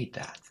 who made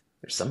that?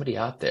 There's somebody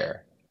out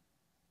there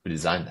who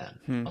designed that.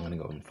 Hmm. I'm going to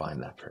go and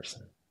find that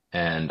person.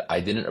 And I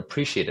didn't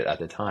appreciate it at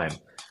the time,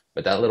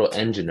 but that little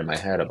engine in my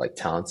head of like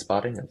talent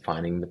spotting and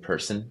finding the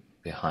person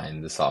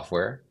behind the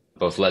software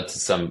both led to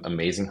some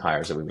amazing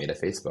hires that we made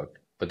at Facebook.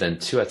 But then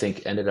two, I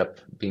think ended up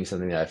being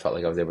something that I felt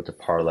like I was able to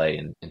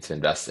parlay into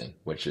investing,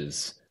 which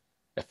is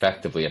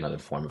effectively another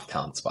form of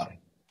talent spotting,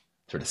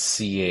 sort of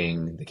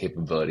seeing the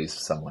capabilities of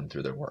someone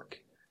through their work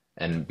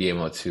and be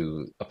able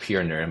to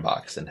appear in their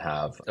inbox and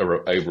have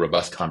a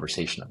robust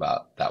conversation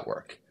about that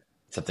work,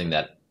 something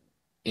that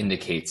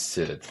indicates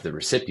to the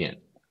recipient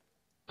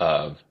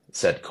of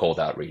said cold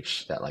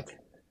outreach that like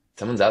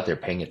someone's out there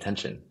paying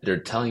attention. They're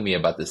telling me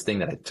about this thing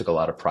that I took a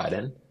lot of pride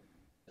in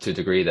to a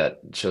degree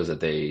that shows that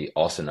they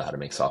also know how to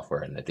make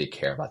software and that they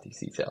care about these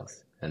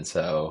details. And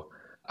so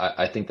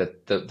I think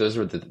that those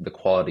were the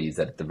qualities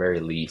that at the very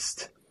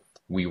least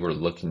we were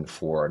looking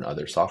for in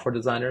other software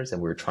designers,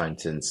 and we were trying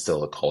to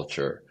instill a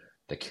culture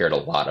that cared a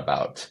lot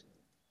about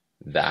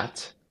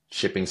that,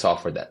 shipping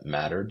software that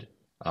mattered,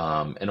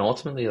 and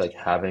ultimately like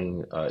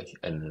having an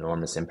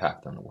enormous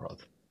impact on the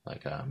world.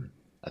 Like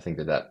I think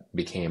that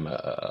became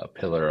a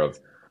pillar of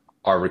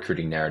our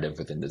recruiting narrative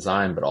within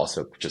design, but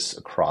also just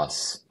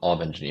across all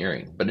of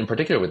engineering. But in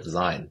particular with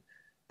design,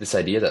 this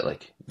idea that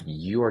like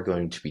you are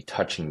going to be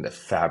touching the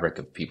fabric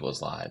of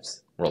people's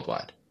lives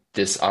worldwide.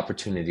 This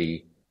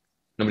opportunity,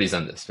 nobody's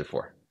done this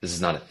before. This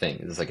is not a thing.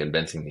 This is like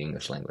inventing the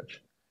English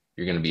language.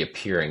 You're going to be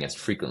appearing as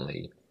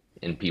frequently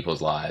in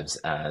people's lives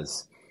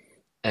as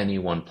any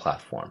one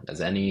platform,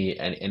 as anything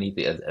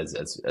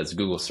as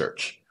Google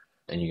search,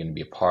 and you're going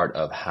to be a part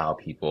of how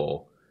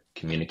people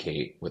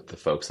communicate with the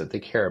folks that they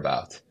care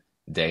about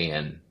day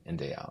in and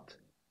day out.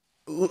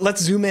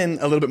 Let's zoom in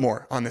a little bit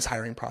more on this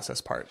hiring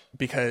process part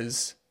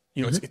because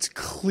it's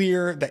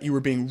clear that you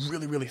were being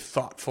really, really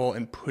thoughtful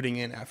and putting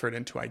in effort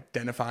into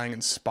identifying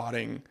and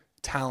spotting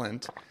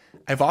talent.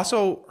 I've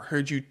also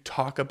heard you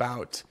talk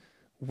about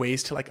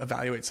ways to like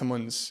evaluate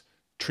someone's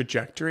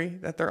trajectory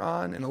that they're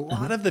on. And a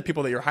lot of the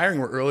people that you're hiring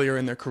were earlier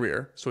in their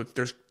career. So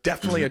there's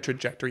definitely a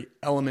trajectory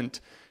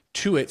element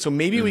to it. So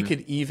maybe we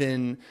could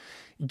even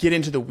get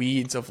into the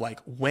weeds of like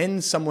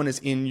when someone is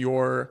in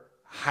your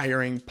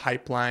hiring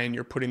pipeline,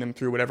 you're putting them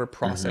through whatever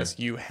process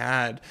you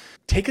had.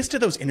 Take us to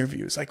those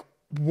interviews. Like,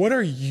 what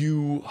are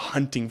you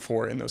hunting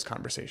for in those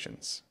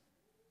conversations?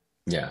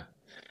 Yeah.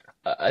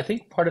 I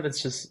think part of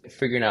it's just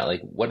figuring out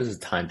like what is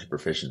the time to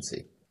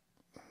proficiency?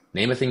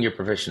 Name a thing you're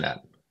proficient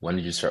at. When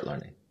did you start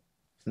learning?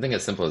 Something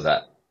as simple as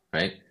that,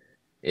 right?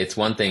 It's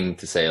one thing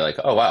to say like,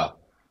 oh wow,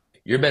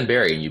 you're Ben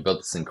Berry and you built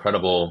this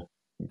incredible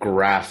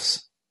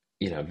graphs,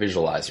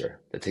 visualizer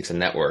that takes a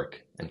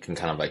network and can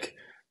kind of like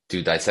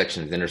do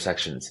dissections,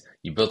 intersections.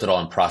 You built it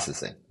all in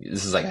processing.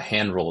 This is like a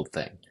hand rolled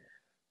thing.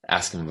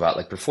 Ask them about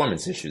like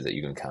performance issues that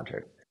you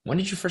encountered. When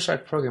did you first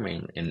start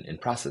programming in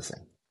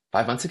processing?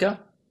 5 months ago?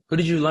 Who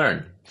did you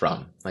learn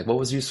from? Like what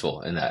was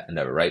useful in that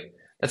endeavor, right?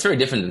 That's very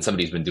different than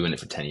somebody who's been doing it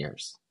for 10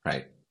 years,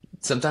 right?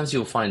 Sometimes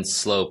you'll find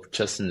slope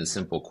just in the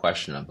simple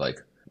question of like,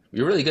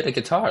 you're really good at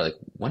guitar. Like,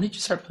 when did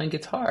you start playing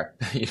guitar?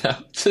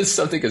 Just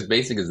something as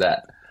basic as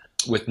that.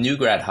 With new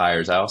grad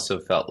hires, I also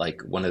felt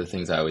like one of the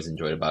things I always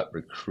enjoyed about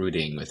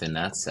recruiting within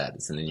that set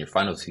is, and in your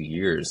final 2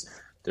 years,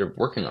 they're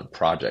working on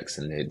projects,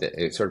 and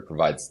it sort of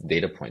provides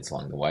data points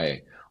along the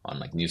way on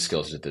like new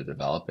skills that they're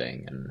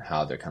developing and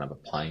how they're kind of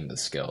applying the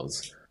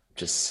skills.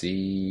 Just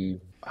see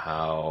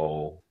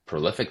how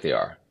prolific they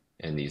are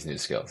in these new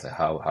skills.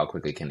 How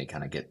quickly can they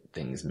kind of get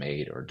things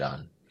made or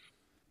done?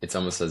 It's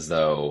almost as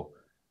though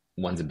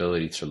one's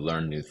ability to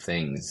learn new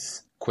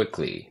things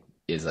quickly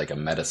is like a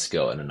meta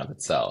skill in and of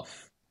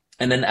itself.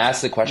 And then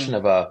ask the question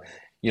of, what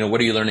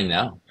are you learning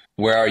now?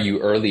 Where are you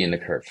early in the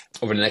curve?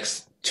 Over the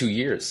next 2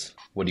 years,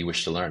 what do you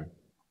wish to learn?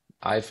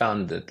 I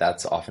found that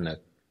that's often a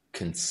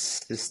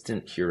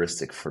consistent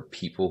heuristic for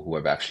people who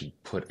have actually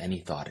put any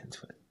thought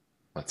into it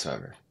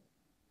whatsoever.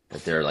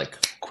 That they're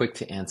like quick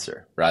to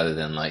answer rather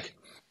than like,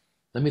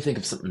 let me think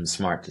of something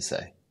smart to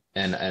say.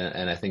 And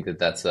I think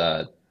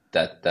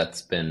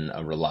that's been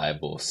a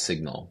reliable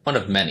signal. One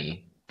of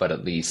many, but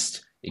at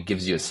least it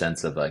gives you a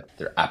sense of like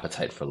their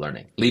appetite for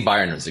learning. Lee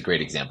Byron is a great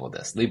example of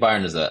this. Lee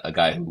Byron is a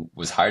guy who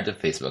was hired to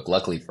Facebook,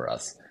 luckily for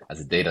us, as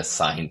a data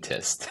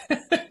scientist.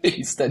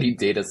 He studied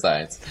data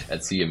science at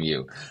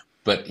CMU,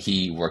 but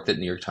he worked at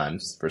New York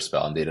Times for a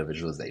spell in data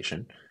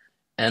visualization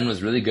and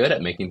was really good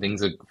at making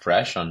things look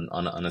fresh on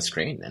a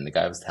screen. And the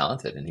guy was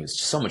talented, and he was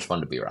just so much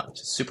fun to be around,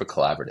 just super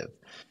collaborative.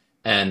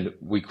 And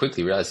we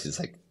quickly realized he's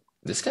like,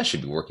 this guy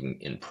should be working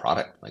in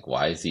product. Like,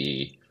 why is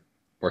he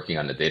working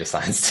on the data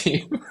science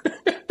team?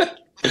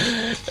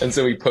 And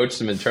so we poached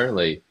him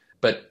internally.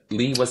 But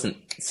Lee wasn't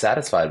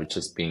satisfied with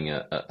just being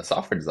a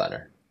software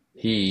designer.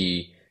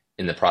 He,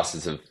 in the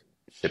process of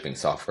shipping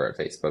software at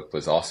Facebook,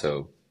 was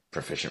also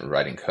proficient with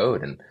writing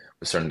code and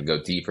was starting to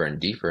go deeper and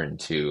deeper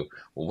into,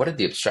 well, what are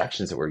the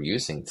abstractions that we're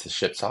using to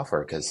ship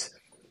software? Because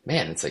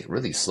man, it's like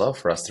really slow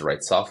for us to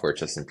write software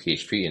just in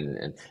PHP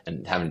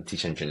and having to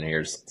teach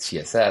engineers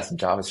CSS and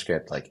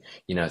JavaScript. Like,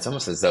 it's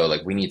almost as though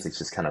like we need to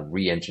just kind of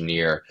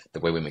re-engineer the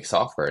way we make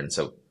software. And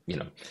so,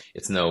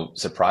 it's no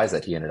surprise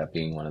that he ended up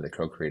being one of the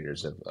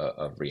co-creators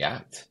of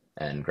React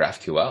and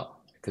GraphQL,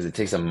 because it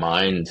takes a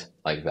mind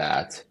like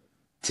that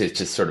to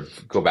just sort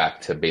of go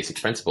back to basic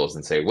principles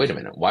and say, wait a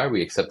minute, why are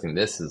we accepting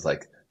this as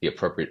like the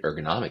appropriate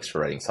ergonomics for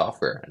writing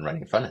software and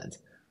writing front end?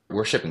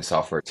 We're shipping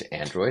software to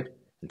Android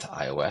and to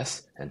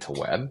iOS and to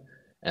web.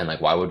 And like,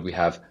 why would we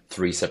have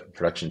 3 separate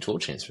production tool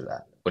chains for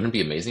that? Wouldn't it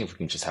be amazing if we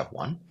can just have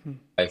one?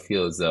 I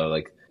feel as though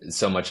like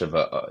so much of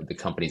the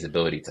company's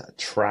ability to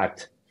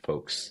attract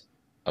folks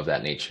of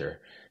that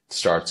nature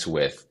starts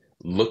with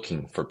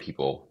looking for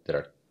people that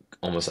are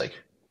almost like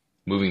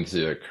moving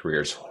through their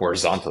careers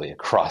horizontally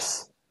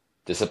across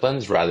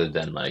disciplines rather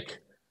than like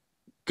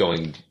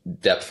going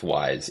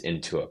depth-wise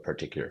into a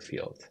particular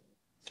field,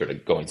 sort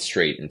of going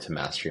straight into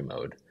mastery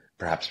mode,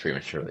 perhaps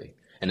prematurely.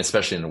 And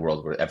especially in a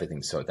world where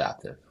everything's so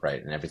adaptive,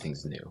 right? And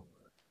everything's new.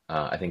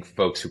 I think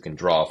folks who can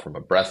draw from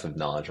a breadth of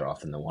knowledge are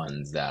often the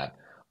ones that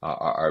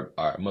are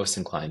most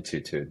inclined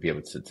to be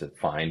able to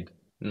find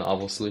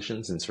novel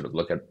solutions and sort of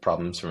look at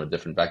problems from a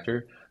different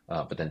vector,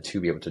 but then to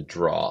be able to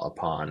draw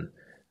upon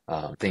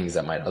things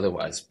that might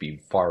otherwise be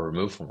far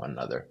removed from one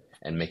another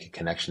and make a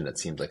connection that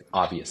seems like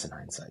obvious in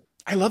hindsight.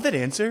 I love that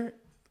answer,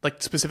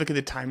 like specifically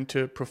the time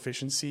to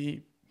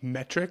proficiency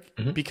metric,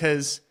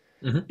 because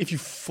if you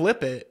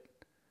flip it,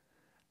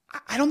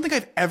 I don't think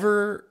I've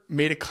ever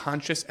made a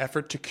conscious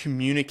effort to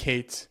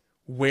communicate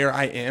where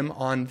I am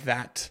on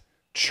that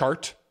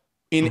chart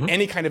in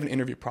any kind of an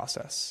interview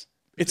process.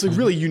 It's a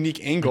really unique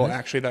angle,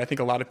 actually, that I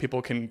think a lot of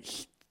people can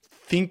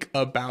think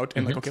about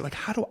and like, okay, like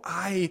how do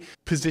I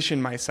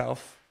position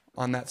myself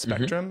on that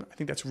spectrum? I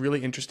think that's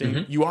really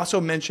interesting. You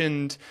also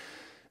mentioned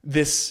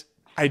this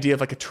idea of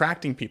like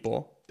attracting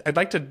people. I'd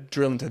like to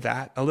drill into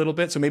that a little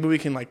bit. So maybe we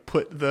can like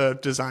put the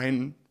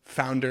design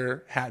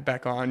founder hat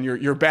back on.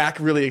 You're back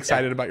really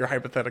excited about your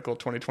hypothetical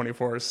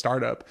 2024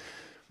 startup.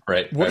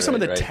 Right. What are some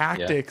of the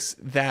tactics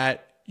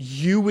that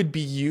you would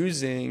be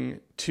using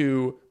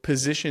to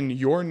position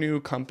your new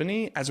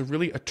company as a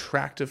really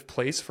attractive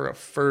place for a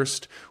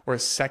first or a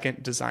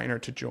second designer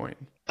to join?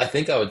 I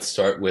think I would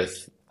start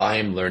with, I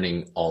am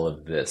learning all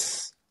of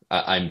this.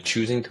 I'm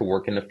choosing to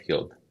work in a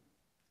field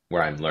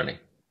where I'm learning,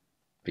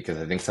 because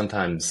I think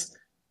sometimes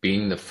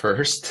being the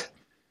first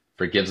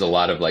forgives a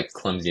lot of like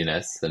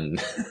clumsiness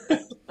and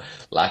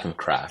lack of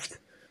craft,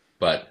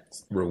 but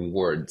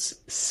rewards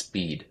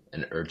speed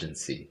and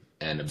urgency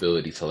and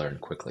ability to learn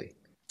quickly.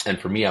 And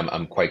for me,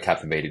 I'm quite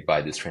captivated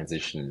by this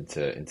transition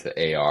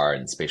into AR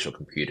and spatial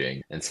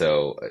computing. And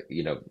so,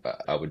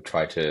 I would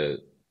try to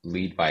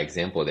lead by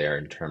example there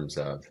in terms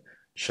of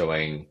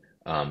showing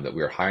that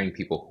we're hiring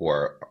people who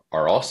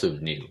are also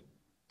new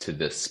to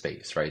this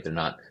space, right? They're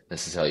not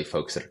necessarily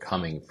folks that are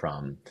coming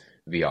from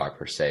VR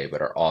per se,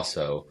 but are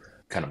also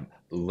kind of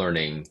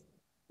learning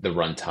the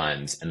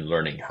runtimes and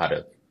learning how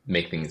to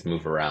make things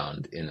move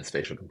around in a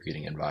spatial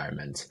computing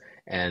environment.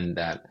 And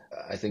that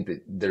I think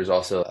that there's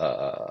also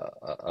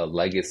a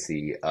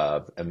legacy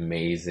of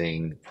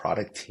amazing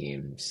product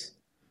teams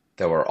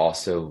that were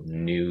also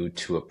new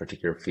to a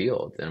particular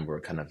field and were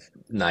kind of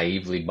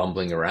naively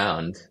bumbling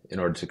around in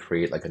order to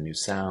create like a new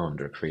sound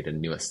or create a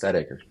new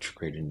aesthetic or to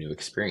create a new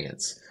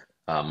experience.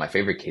 My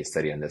favorite case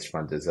study on this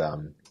front is,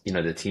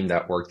 the team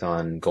that worked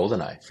on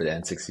GoldenEye for the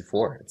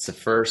N64. It's the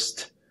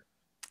first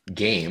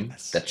game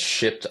that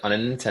shipped on a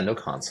Nintendo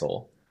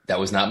console that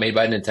was not made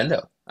by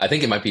Nintendo. I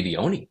think it might be the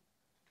only.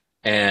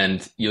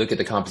 And you look at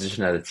the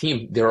composition of the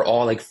team, they were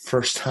all like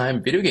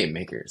first-time video game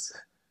makers.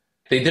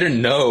 They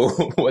didn't know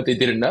what they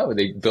didn't know.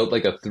 They built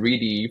like a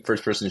 3D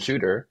first-person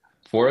shooter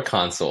for a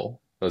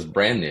console that was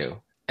brand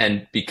new.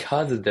 And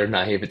because of their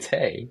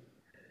naivete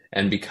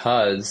and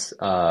because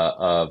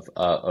of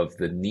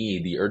the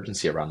need, the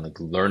urgency around like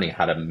learning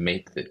how to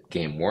make the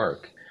game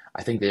work,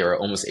 I think they were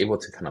almost able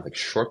to kind of like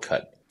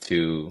shortcut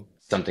to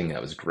something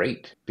that was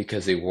great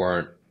because they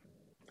weren't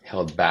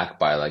held back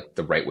by like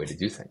the right way to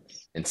do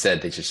things.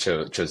 Instead, they just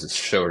chose the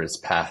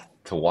shortest path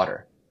to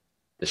water.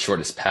 The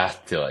shortest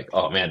path to like,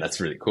 oh man, that's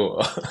really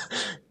cool.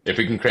 If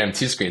we can cram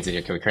 2 screens in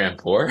here, can we cram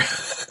 4?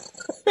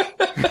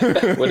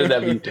 Wouldn't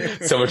that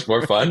be so much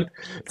more fun?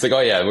 It's like, oh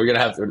yeah, we're gonna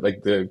have to,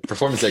 like the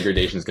performance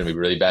degradation is gonna be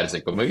really bad. It's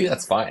like, but maybe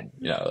that's fine.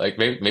 Like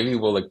maybe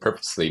we'll like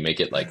purposely make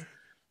it like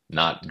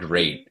not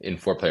great in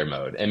 4-player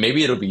mode, and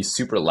maybe it'll be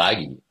super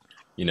laggy,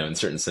 in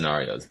certain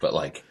scenarios. But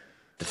like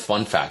the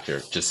fun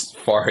factor just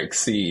far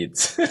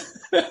exceeds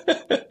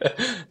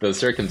those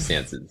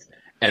circumstances.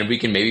 And we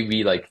can maybe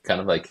be like kind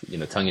of like,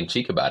 tongue in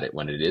cheek about it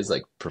when it is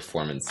like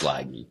performance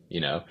laggy,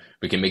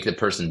 we can make the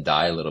person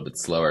die a little bit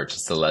slower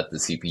just to let the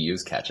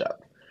CPUs catch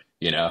up,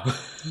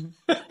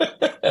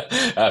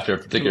 after a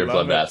particular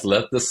bloodbath.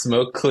 Let the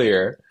smoke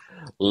clear.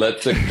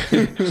 Let the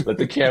let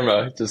the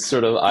camera just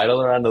sort of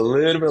idle around a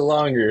little bit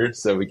longer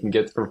so we can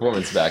get the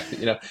performance back.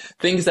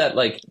 Things that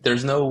like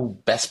there's no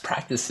best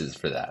practices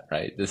for that,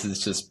 right? This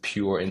is just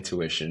pure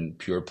intuition,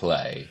 pure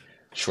play,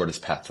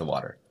 shortest path to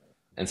water.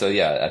 And so,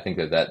 yeah, I think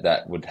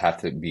that would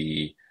have to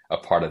be a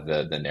part of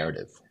the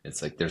narrative.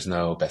 It's like there's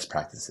no best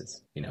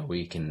practices.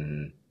 We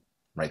can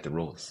write the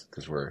rules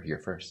because we're here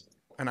first.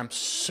 And I'm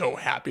so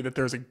happy that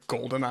there's a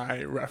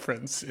GoldenEye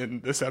reference in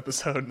this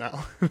episode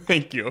now.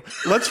 Thank you.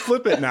 Let's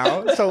flip it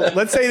now. So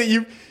let's say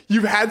that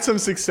you've had some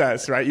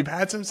success, right? You've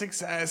had some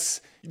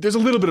success. There's a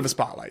little bit of a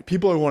spotlight.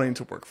 People are wanting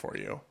to work for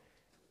you.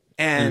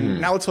 And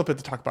now let's flip it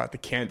to talk about the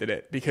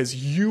candidate, because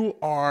you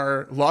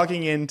are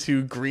logging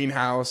into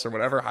Greenhouse or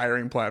whatever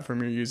hiring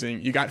platform you're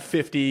using. You got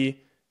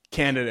 50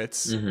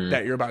 candidates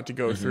that you're about to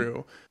go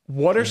through.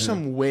 What are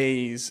some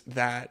ways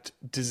that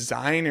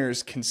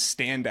designers can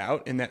stand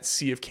out in that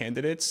sea of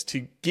candidates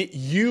to get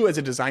you as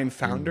a design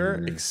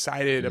founder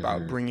excited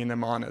about bringing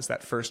them on as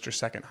that first or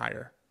second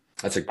hire?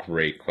 That's a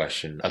great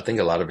question. I think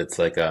a lot of it's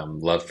like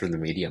love for the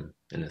medium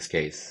in this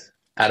case.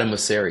 Adam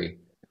Mosseri,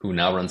 who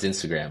now runs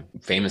Instagram,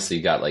 famously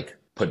got like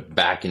put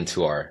back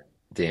into our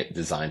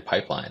design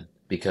pipeline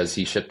because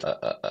he shipped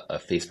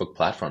a Facebook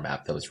platform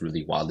app that was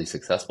really wildly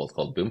successful. It's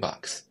called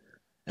Boombox.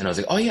 And I was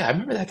like, oh yeah, I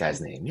remember that guy's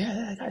name. Yeah,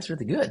 that guy's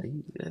really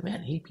good.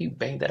 He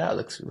banged that out.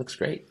 Looks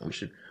great. We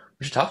should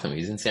talk to him.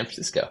 He's in San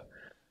Francisco.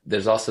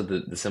 There's also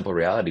the simple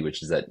reality,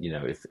 which is that,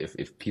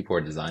 if people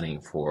are designing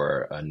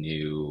for a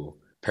new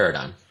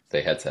paradigm,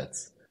 say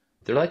headsets,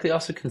 they're likely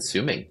also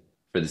consuming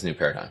for this new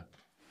paradigm.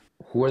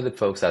 Who are the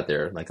folks out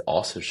there like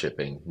also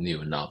shipping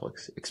new and novel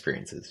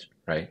experiences,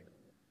 right?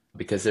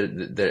 Because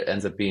there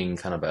ends up being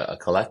kind of a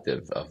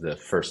collective of the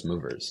first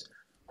movers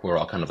who are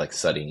all kind of like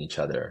studying each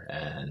other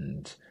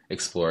and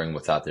exploring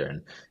what's out there.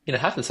 And,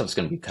 half the stuff's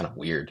going to be kind of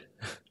weird,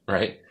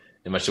 right?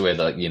 In much the way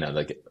that,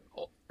 like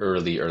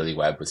early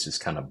web was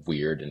just kind of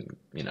weird and,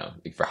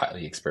 for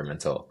highly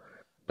experimental.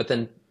 But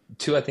then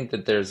two, I think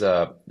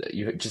that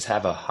you just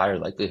have a higher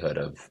likelihood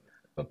of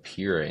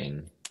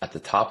appearing at the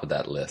top of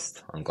that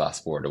list on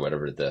Glassboard or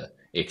whatever the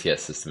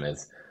ATS system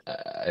is.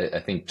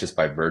 I think just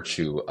by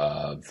virtue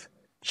of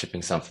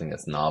shipping something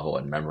that's novel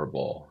and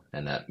memorable,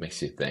 and that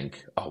makes you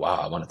think, oh wow,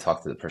 I want to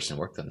talk to the person who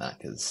worked on that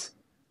because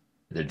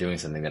they're doing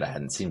something that I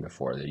hadn't seen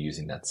before. They're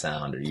using that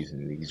sound or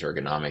using these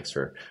ergonomics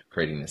or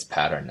creating this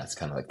pattern that's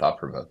kind of like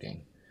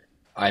thought-provoking.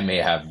 I may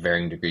have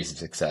varying degrees of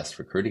success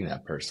recruiting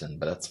that person,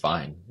 but that's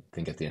fine. I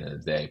think at the end of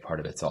the day, part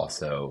of it's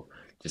also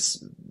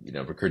just,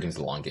 recruiting is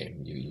a long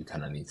game. You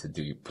kind of need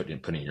to put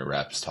in your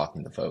reps,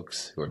 talking to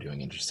folks who are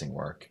doing interesting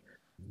work,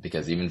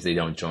 because even if they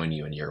don't join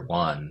you in year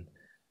one,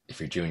 if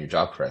you're doing your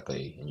job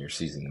correctly and you're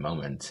seizing the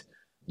moment,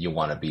 you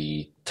want to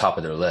be top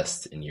of their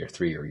list in year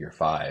 3 or year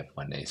 5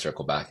 when they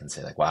circle back and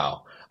say like,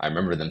 wow, I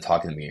remember them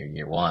talking to me in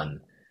year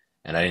 1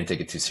 and I didn't take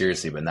it too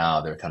seriously, but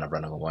now they're kind of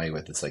running away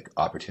with this like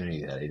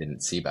opportunity that I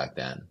didn't see back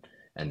then.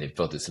 And they've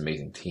built this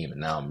amazing team, and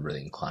now I'm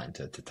really inclined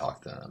to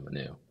talk to them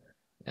anew.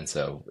 And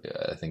so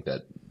I think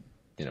that,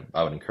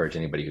 I would encourage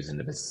anybody who's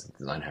into business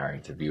design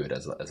hiring to view it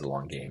as a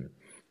long game.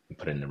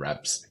 put in the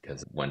reps,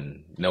 because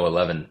when No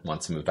 11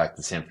 wants to move back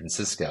to San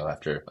Francisco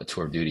after a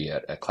tour of duty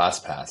at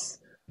ClassPass,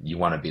 you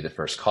want to be the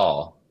first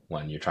call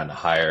when you're trying to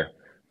hire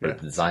for the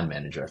design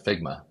manager at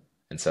Figma.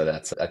 And so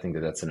I think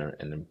that's an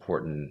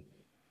important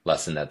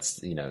lesson. That's,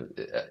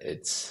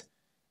 it's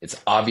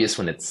obvious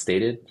when it's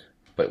stated,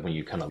 but when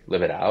you kind of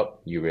live it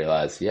out, you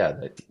realize,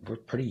 that we're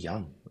pretty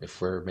young. If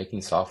we're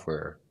making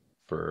software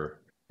for,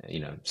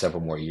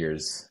 several more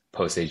years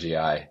post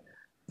AGI,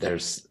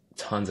 there's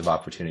tons of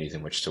opportunities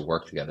in which to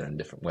work together in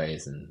different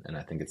ways. And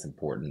I think it's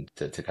important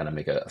to kind of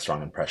make a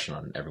strong impression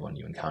on everyone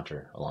you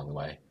encounter along the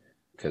way,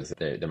 because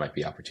there might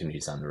be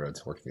opportunities down the road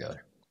to work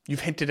together.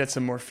 You've hinted at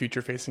some more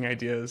future-facing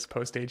ideas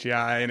post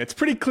AGI, and it's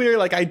pretty clear,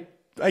 like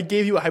I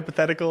gave you a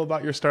hypothetical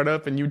about your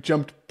startup and you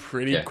jumped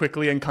pretty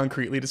quickly and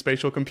concretely to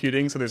spatial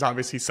computing. So there's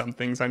obviously some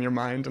things on your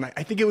mind. And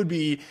I think it would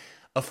be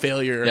a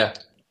failure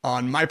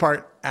on my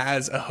part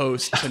as a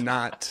host to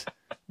not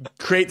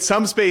create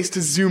some space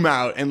to zoom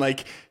out and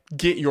like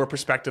get your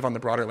perspective on the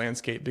broader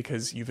landscape,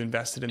 because you've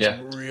invested in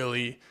some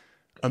really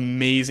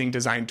amazing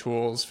design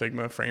tools,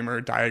 Figma, Framer,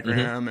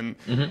 Diagram.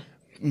 And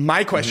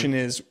my question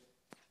is,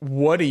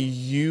 what do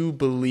you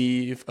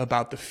believe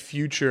about the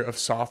future of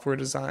software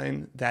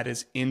design that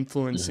is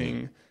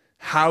influencing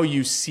how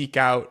you seek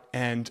out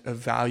and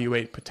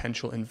evaluate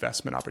potential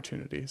investment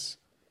opportunities?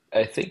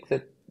 I think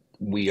that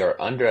we are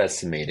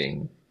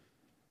underestimating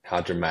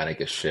how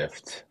dramatic a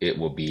shift it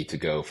will be to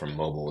go from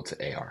mobile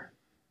to AR.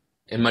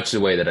 In much the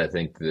way that I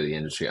think the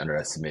industry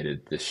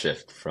underestimated the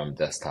shift from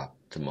desktop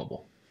to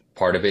mobile.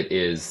 Part of it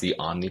is the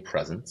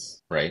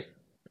omnipresence, right?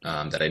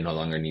 That I no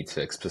longer need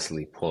to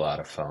explicitly pull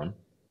out a phone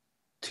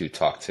to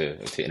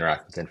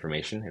interact with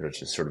information. It'll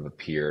just sort of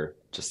appear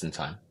just in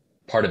time.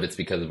 Part of it's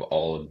because of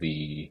all of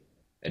the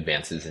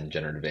advances in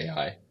generative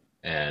AI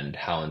and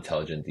how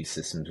intelligent these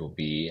systems will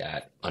be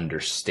at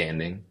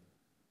understanding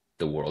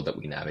the world that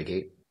we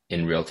navigate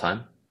in real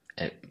time,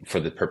 and for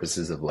the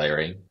purposes of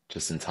layering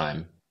just in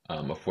time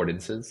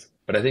affordances.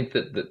 But I think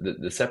that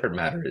the separate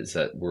matter is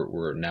that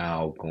we're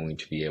now going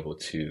to be able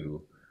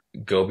to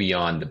go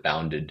beyond the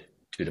bounded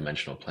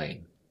two-dimensional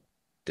plane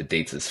that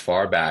dates as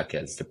far back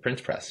as the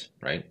print press,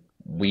 right?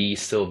 We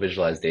still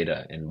visualize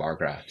data in bar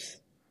graphs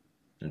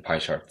and pie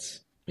charts.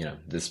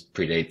 This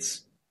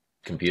predates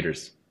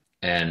computers.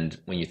 And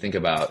when you think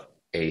about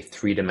a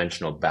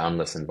three-dimensional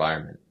boundless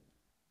environment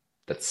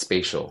that's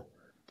spatial,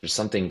 there's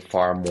something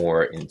far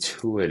more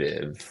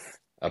intuitive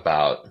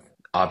about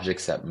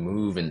objects that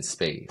move in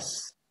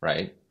space,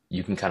 right?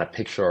 You can kind of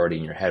picture already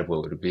in your head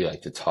what it would be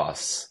like to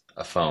toss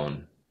a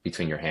phone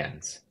between your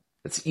hands.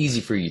 It's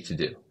easy for you to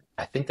do.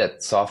 I think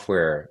that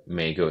software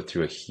may go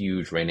through a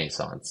huge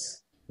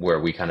renaissance where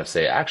we kind of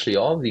say, actually,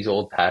 all of these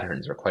old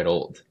patterns are quite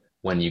old,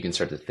 when you can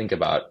start to think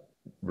about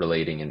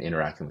relating and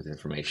interacting with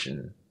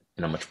information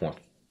in a much more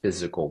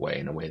physical way,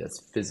 in a way that's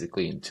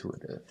physically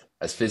intuitive.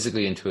 As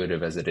physically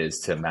intuitive as it is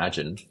to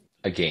imagine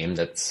a game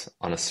that's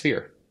on a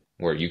sphere,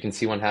 where you can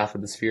see one half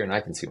of the sphere and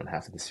I can see one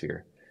half of the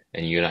sphere.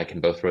 And you and I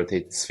can both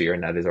rotate the sphere,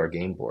 and that is our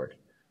game board,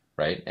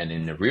 right? And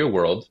in the real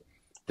world,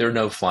 there are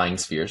no flying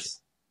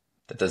spheres.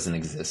 That doesn't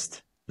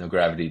exist. No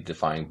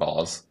gravity-defying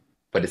balls,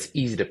 but it's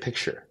easy to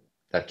picture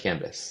that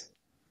canvas.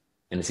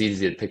 And it's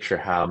easy to picture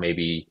how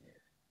maybe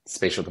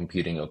spatial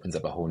computing opens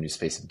up a whole new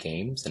space of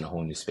games and a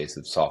whole new space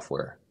of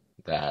software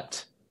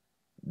that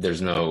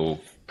there's no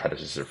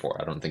predecessor for.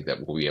 I don't think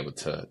that we'll be able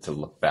to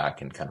look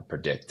back and kind of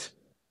predict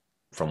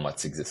from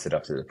what's existed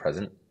up to the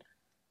present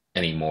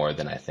any more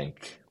than I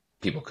think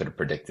people could have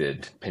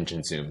predicted pinch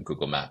and zoom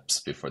Google Maps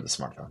before the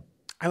smartphone.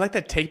 I like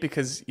that take,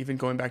 because even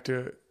going back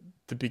to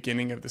the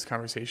beginning of this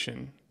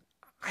conversation,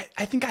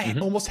 I think I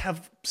almost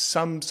have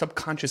some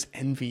subconscious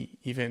envy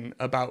even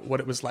about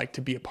what it was like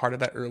to be a part of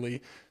that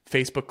early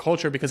Facebook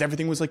culture, because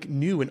everything was like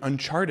new and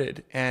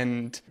uncharted.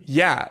 And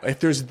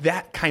if there's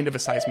that kind of a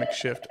seismic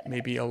shift,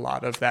 maybe a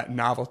lot of that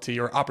novelty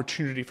or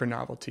opportunity for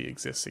novelty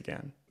exists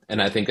again.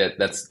 And I think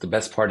that's the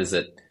best part, is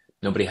that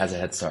nobody has a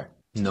head start.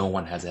 No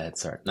one has a head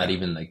start, not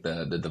even like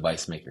the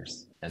device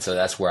makers. And so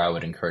that's where I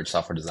would encourage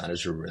software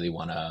designers who really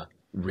want to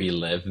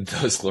relive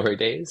those glory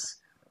days,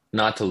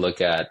 not to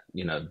look at,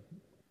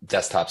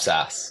 desktop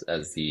SaaS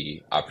as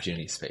the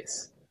opportunity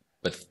space,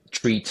 but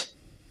treat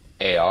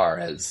AR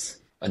as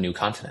a new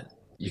continent.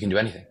 You can do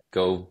anything.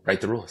 Go write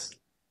the rules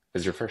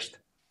because you're first.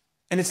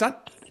 And it's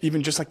not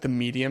even just like the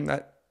medium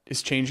that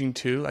is changing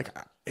too. Like,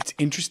 it's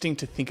interesting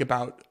to think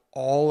about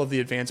all of the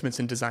advancements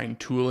in design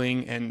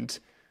tooling and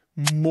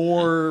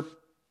more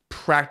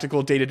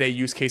practical day-to-day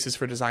use cases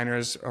for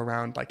designers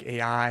around like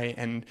AI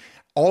and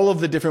all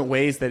of the different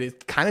ways that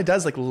it kind of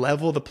does like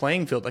level the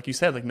playing field. Like you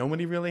said, like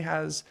nobody really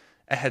has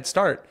a head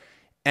start.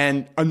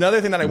 And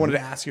another thing that I wanted to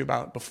ask you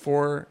about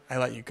before I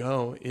let you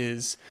go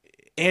is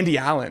Andy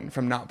Allen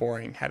from Not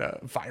Boring had a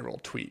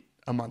viral tweet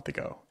a month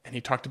ago. And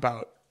he talked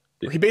about,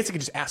 he basically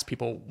just asked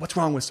people, what's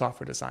wrong with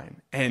software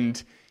design?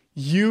 And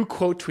you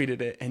quote tweeted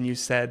it and you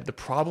said, the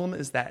problem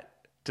is that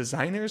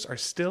designers are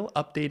still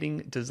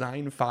updating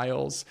design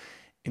files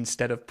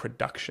instead of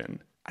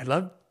production. I'd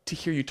love to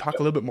hear you talk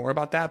a little bit more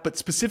about that, but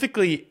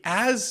specifically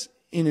as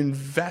an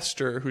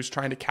investor who's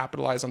trying to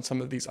capitalize on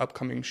some of these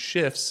upcoming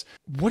shifts,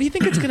 what do you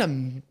think it's going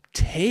to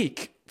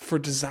take for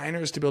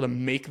designers to be able to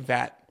make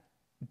that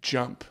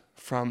jump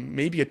from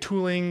maybe a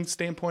tooling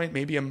standpoint,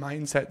 maybe a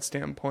mindset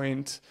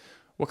standpoint?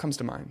 What comes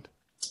to mind?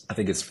 I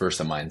think it's first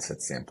a mindset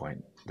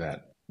standpoint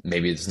that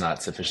maybe there's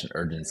not sufficient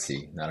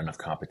urgency, not enough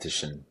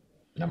competition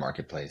in a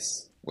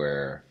marketplace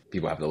where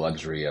people have the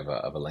luxury of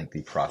a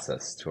lengthy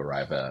process to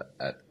arrive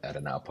at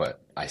an output.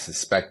 I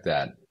suspect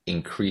that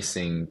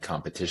increasing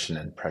competition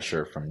and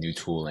pressure from new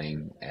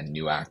tooling and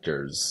new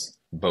actors,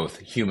 both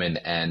human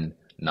and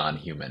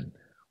non-human,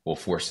 will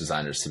force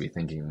designers to be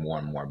thinking more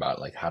and more about,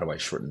 like, how do I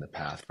shorten the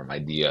path from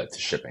idea to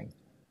shipping?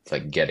 It's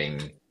like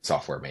getting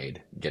software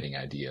made, getting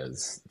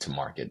ideas to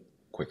market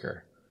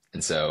quicker.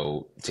 And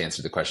so to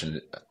answer the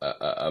question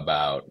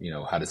about,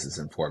 how does this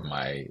inform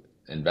my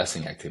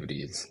investing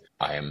activities,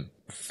 I am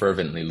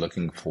fervently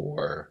looking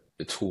for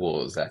the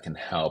tools that can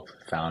help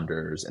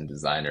founders and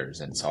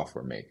designers and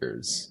software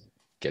makers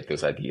get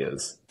those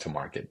ideas to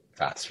market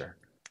faster.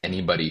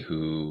 Anybody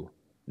who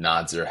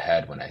nods their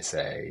head when I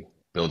say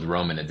build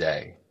Rome in a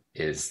day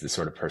is the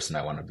sort of person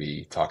I want to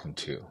be talking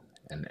to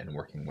and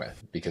working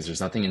with, because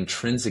there's nothing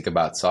intrinsic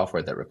about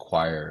software that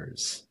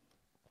requires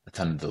a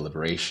ton of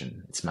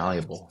deliberation. It's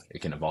malleable.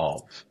 It can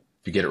evolve.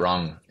 If you get it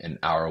wrong in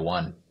hour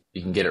one,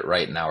 you can get it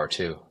right in hour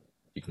two.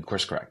 You can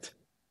course correct.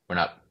 We're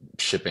not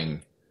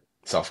shipping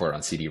software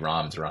on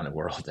CD-ROMs around the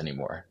world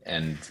anymore.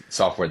 And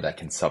software that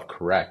can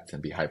self-correct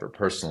and be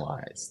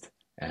hyper-personalized,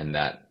 and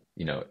that,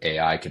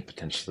 AI could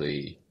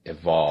potentially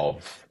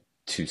evolve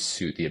to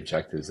suit the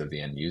objectives of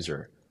the end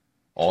user.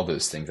 All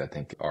those things, I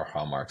think, are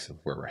hallmarks of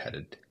where we're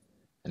headed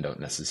and don't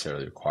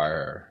necessarily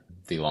require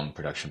the long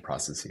production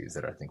processes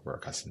that I think we're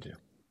accustomed to.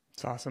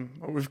 It's awesome.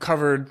 Well, we've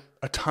covered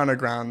a ton of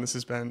ground. This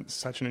has been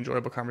such an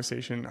enjoyable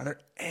conversation. Are there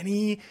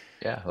any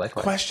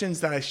questions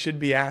that I should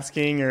be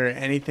asking, or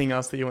anything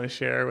else that you want to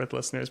share with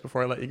listeners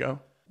before I let you go?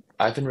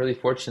 I've been really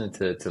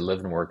fortunate to live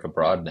and work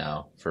abroad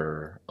now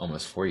for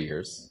almost 4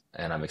 years,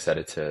 and I'm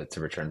excited to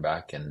return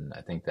back. And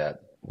I think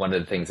that one of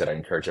the things that I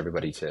encourage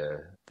everybody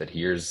that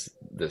hears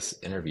this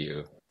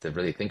interview to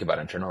really think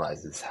about,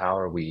 internalize, is how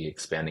are we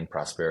expanding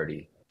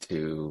prosperity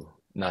to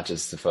not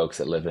just the folks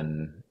that live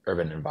in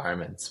urban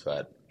environments,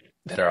 but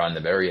that are on the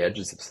very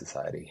edges of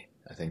society.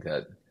 I think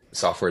that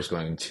software is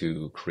going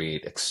to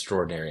create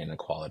extraordinary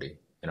inequality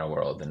in our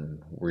world,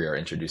 and we are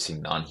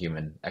introducing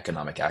non-human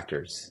economic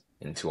actors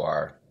into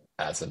our,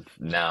 as of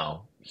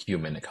now,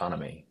 human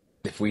economy.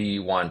 If we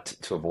want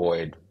to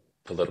avoid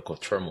political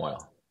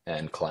turmoil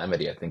and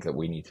calamity, I think that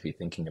we need to be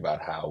thinking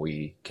about how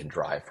we can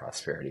drive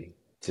prosperity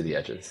to the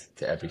edges,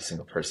 to every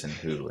single person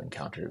who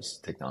encounters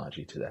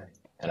technology today.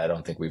 And I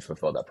don't think we've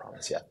fulfilled that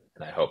promise yet.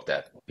 And I hope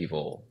that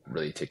people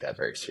really take that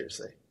very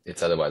seriously.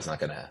 It's otherwise not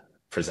going to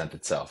present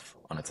itself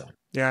on its own.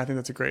 Yeah, I think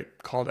that's a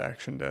great call to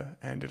action to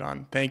end it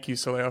on. Thank you,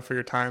 Soleio, for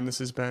your time. This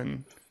has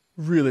been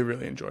really,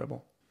 really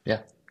enjoyable.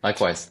 Yeah,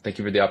 likewise. Thank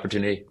you for the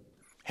opportunity.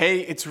 Hey,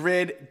 it's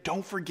Rid.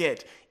 Don't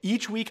forget,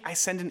 each week I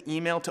send an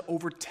email to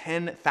over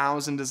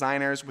 10,000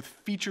 designers with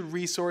featured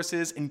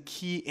resources and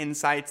key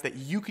insights that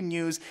you can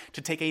use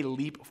to take a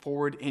leap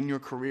forward in your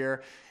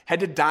career. Head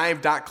to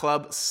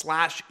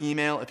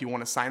dive.club/email if you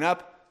want to sign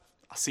up.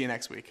 I'll see you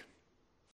next week.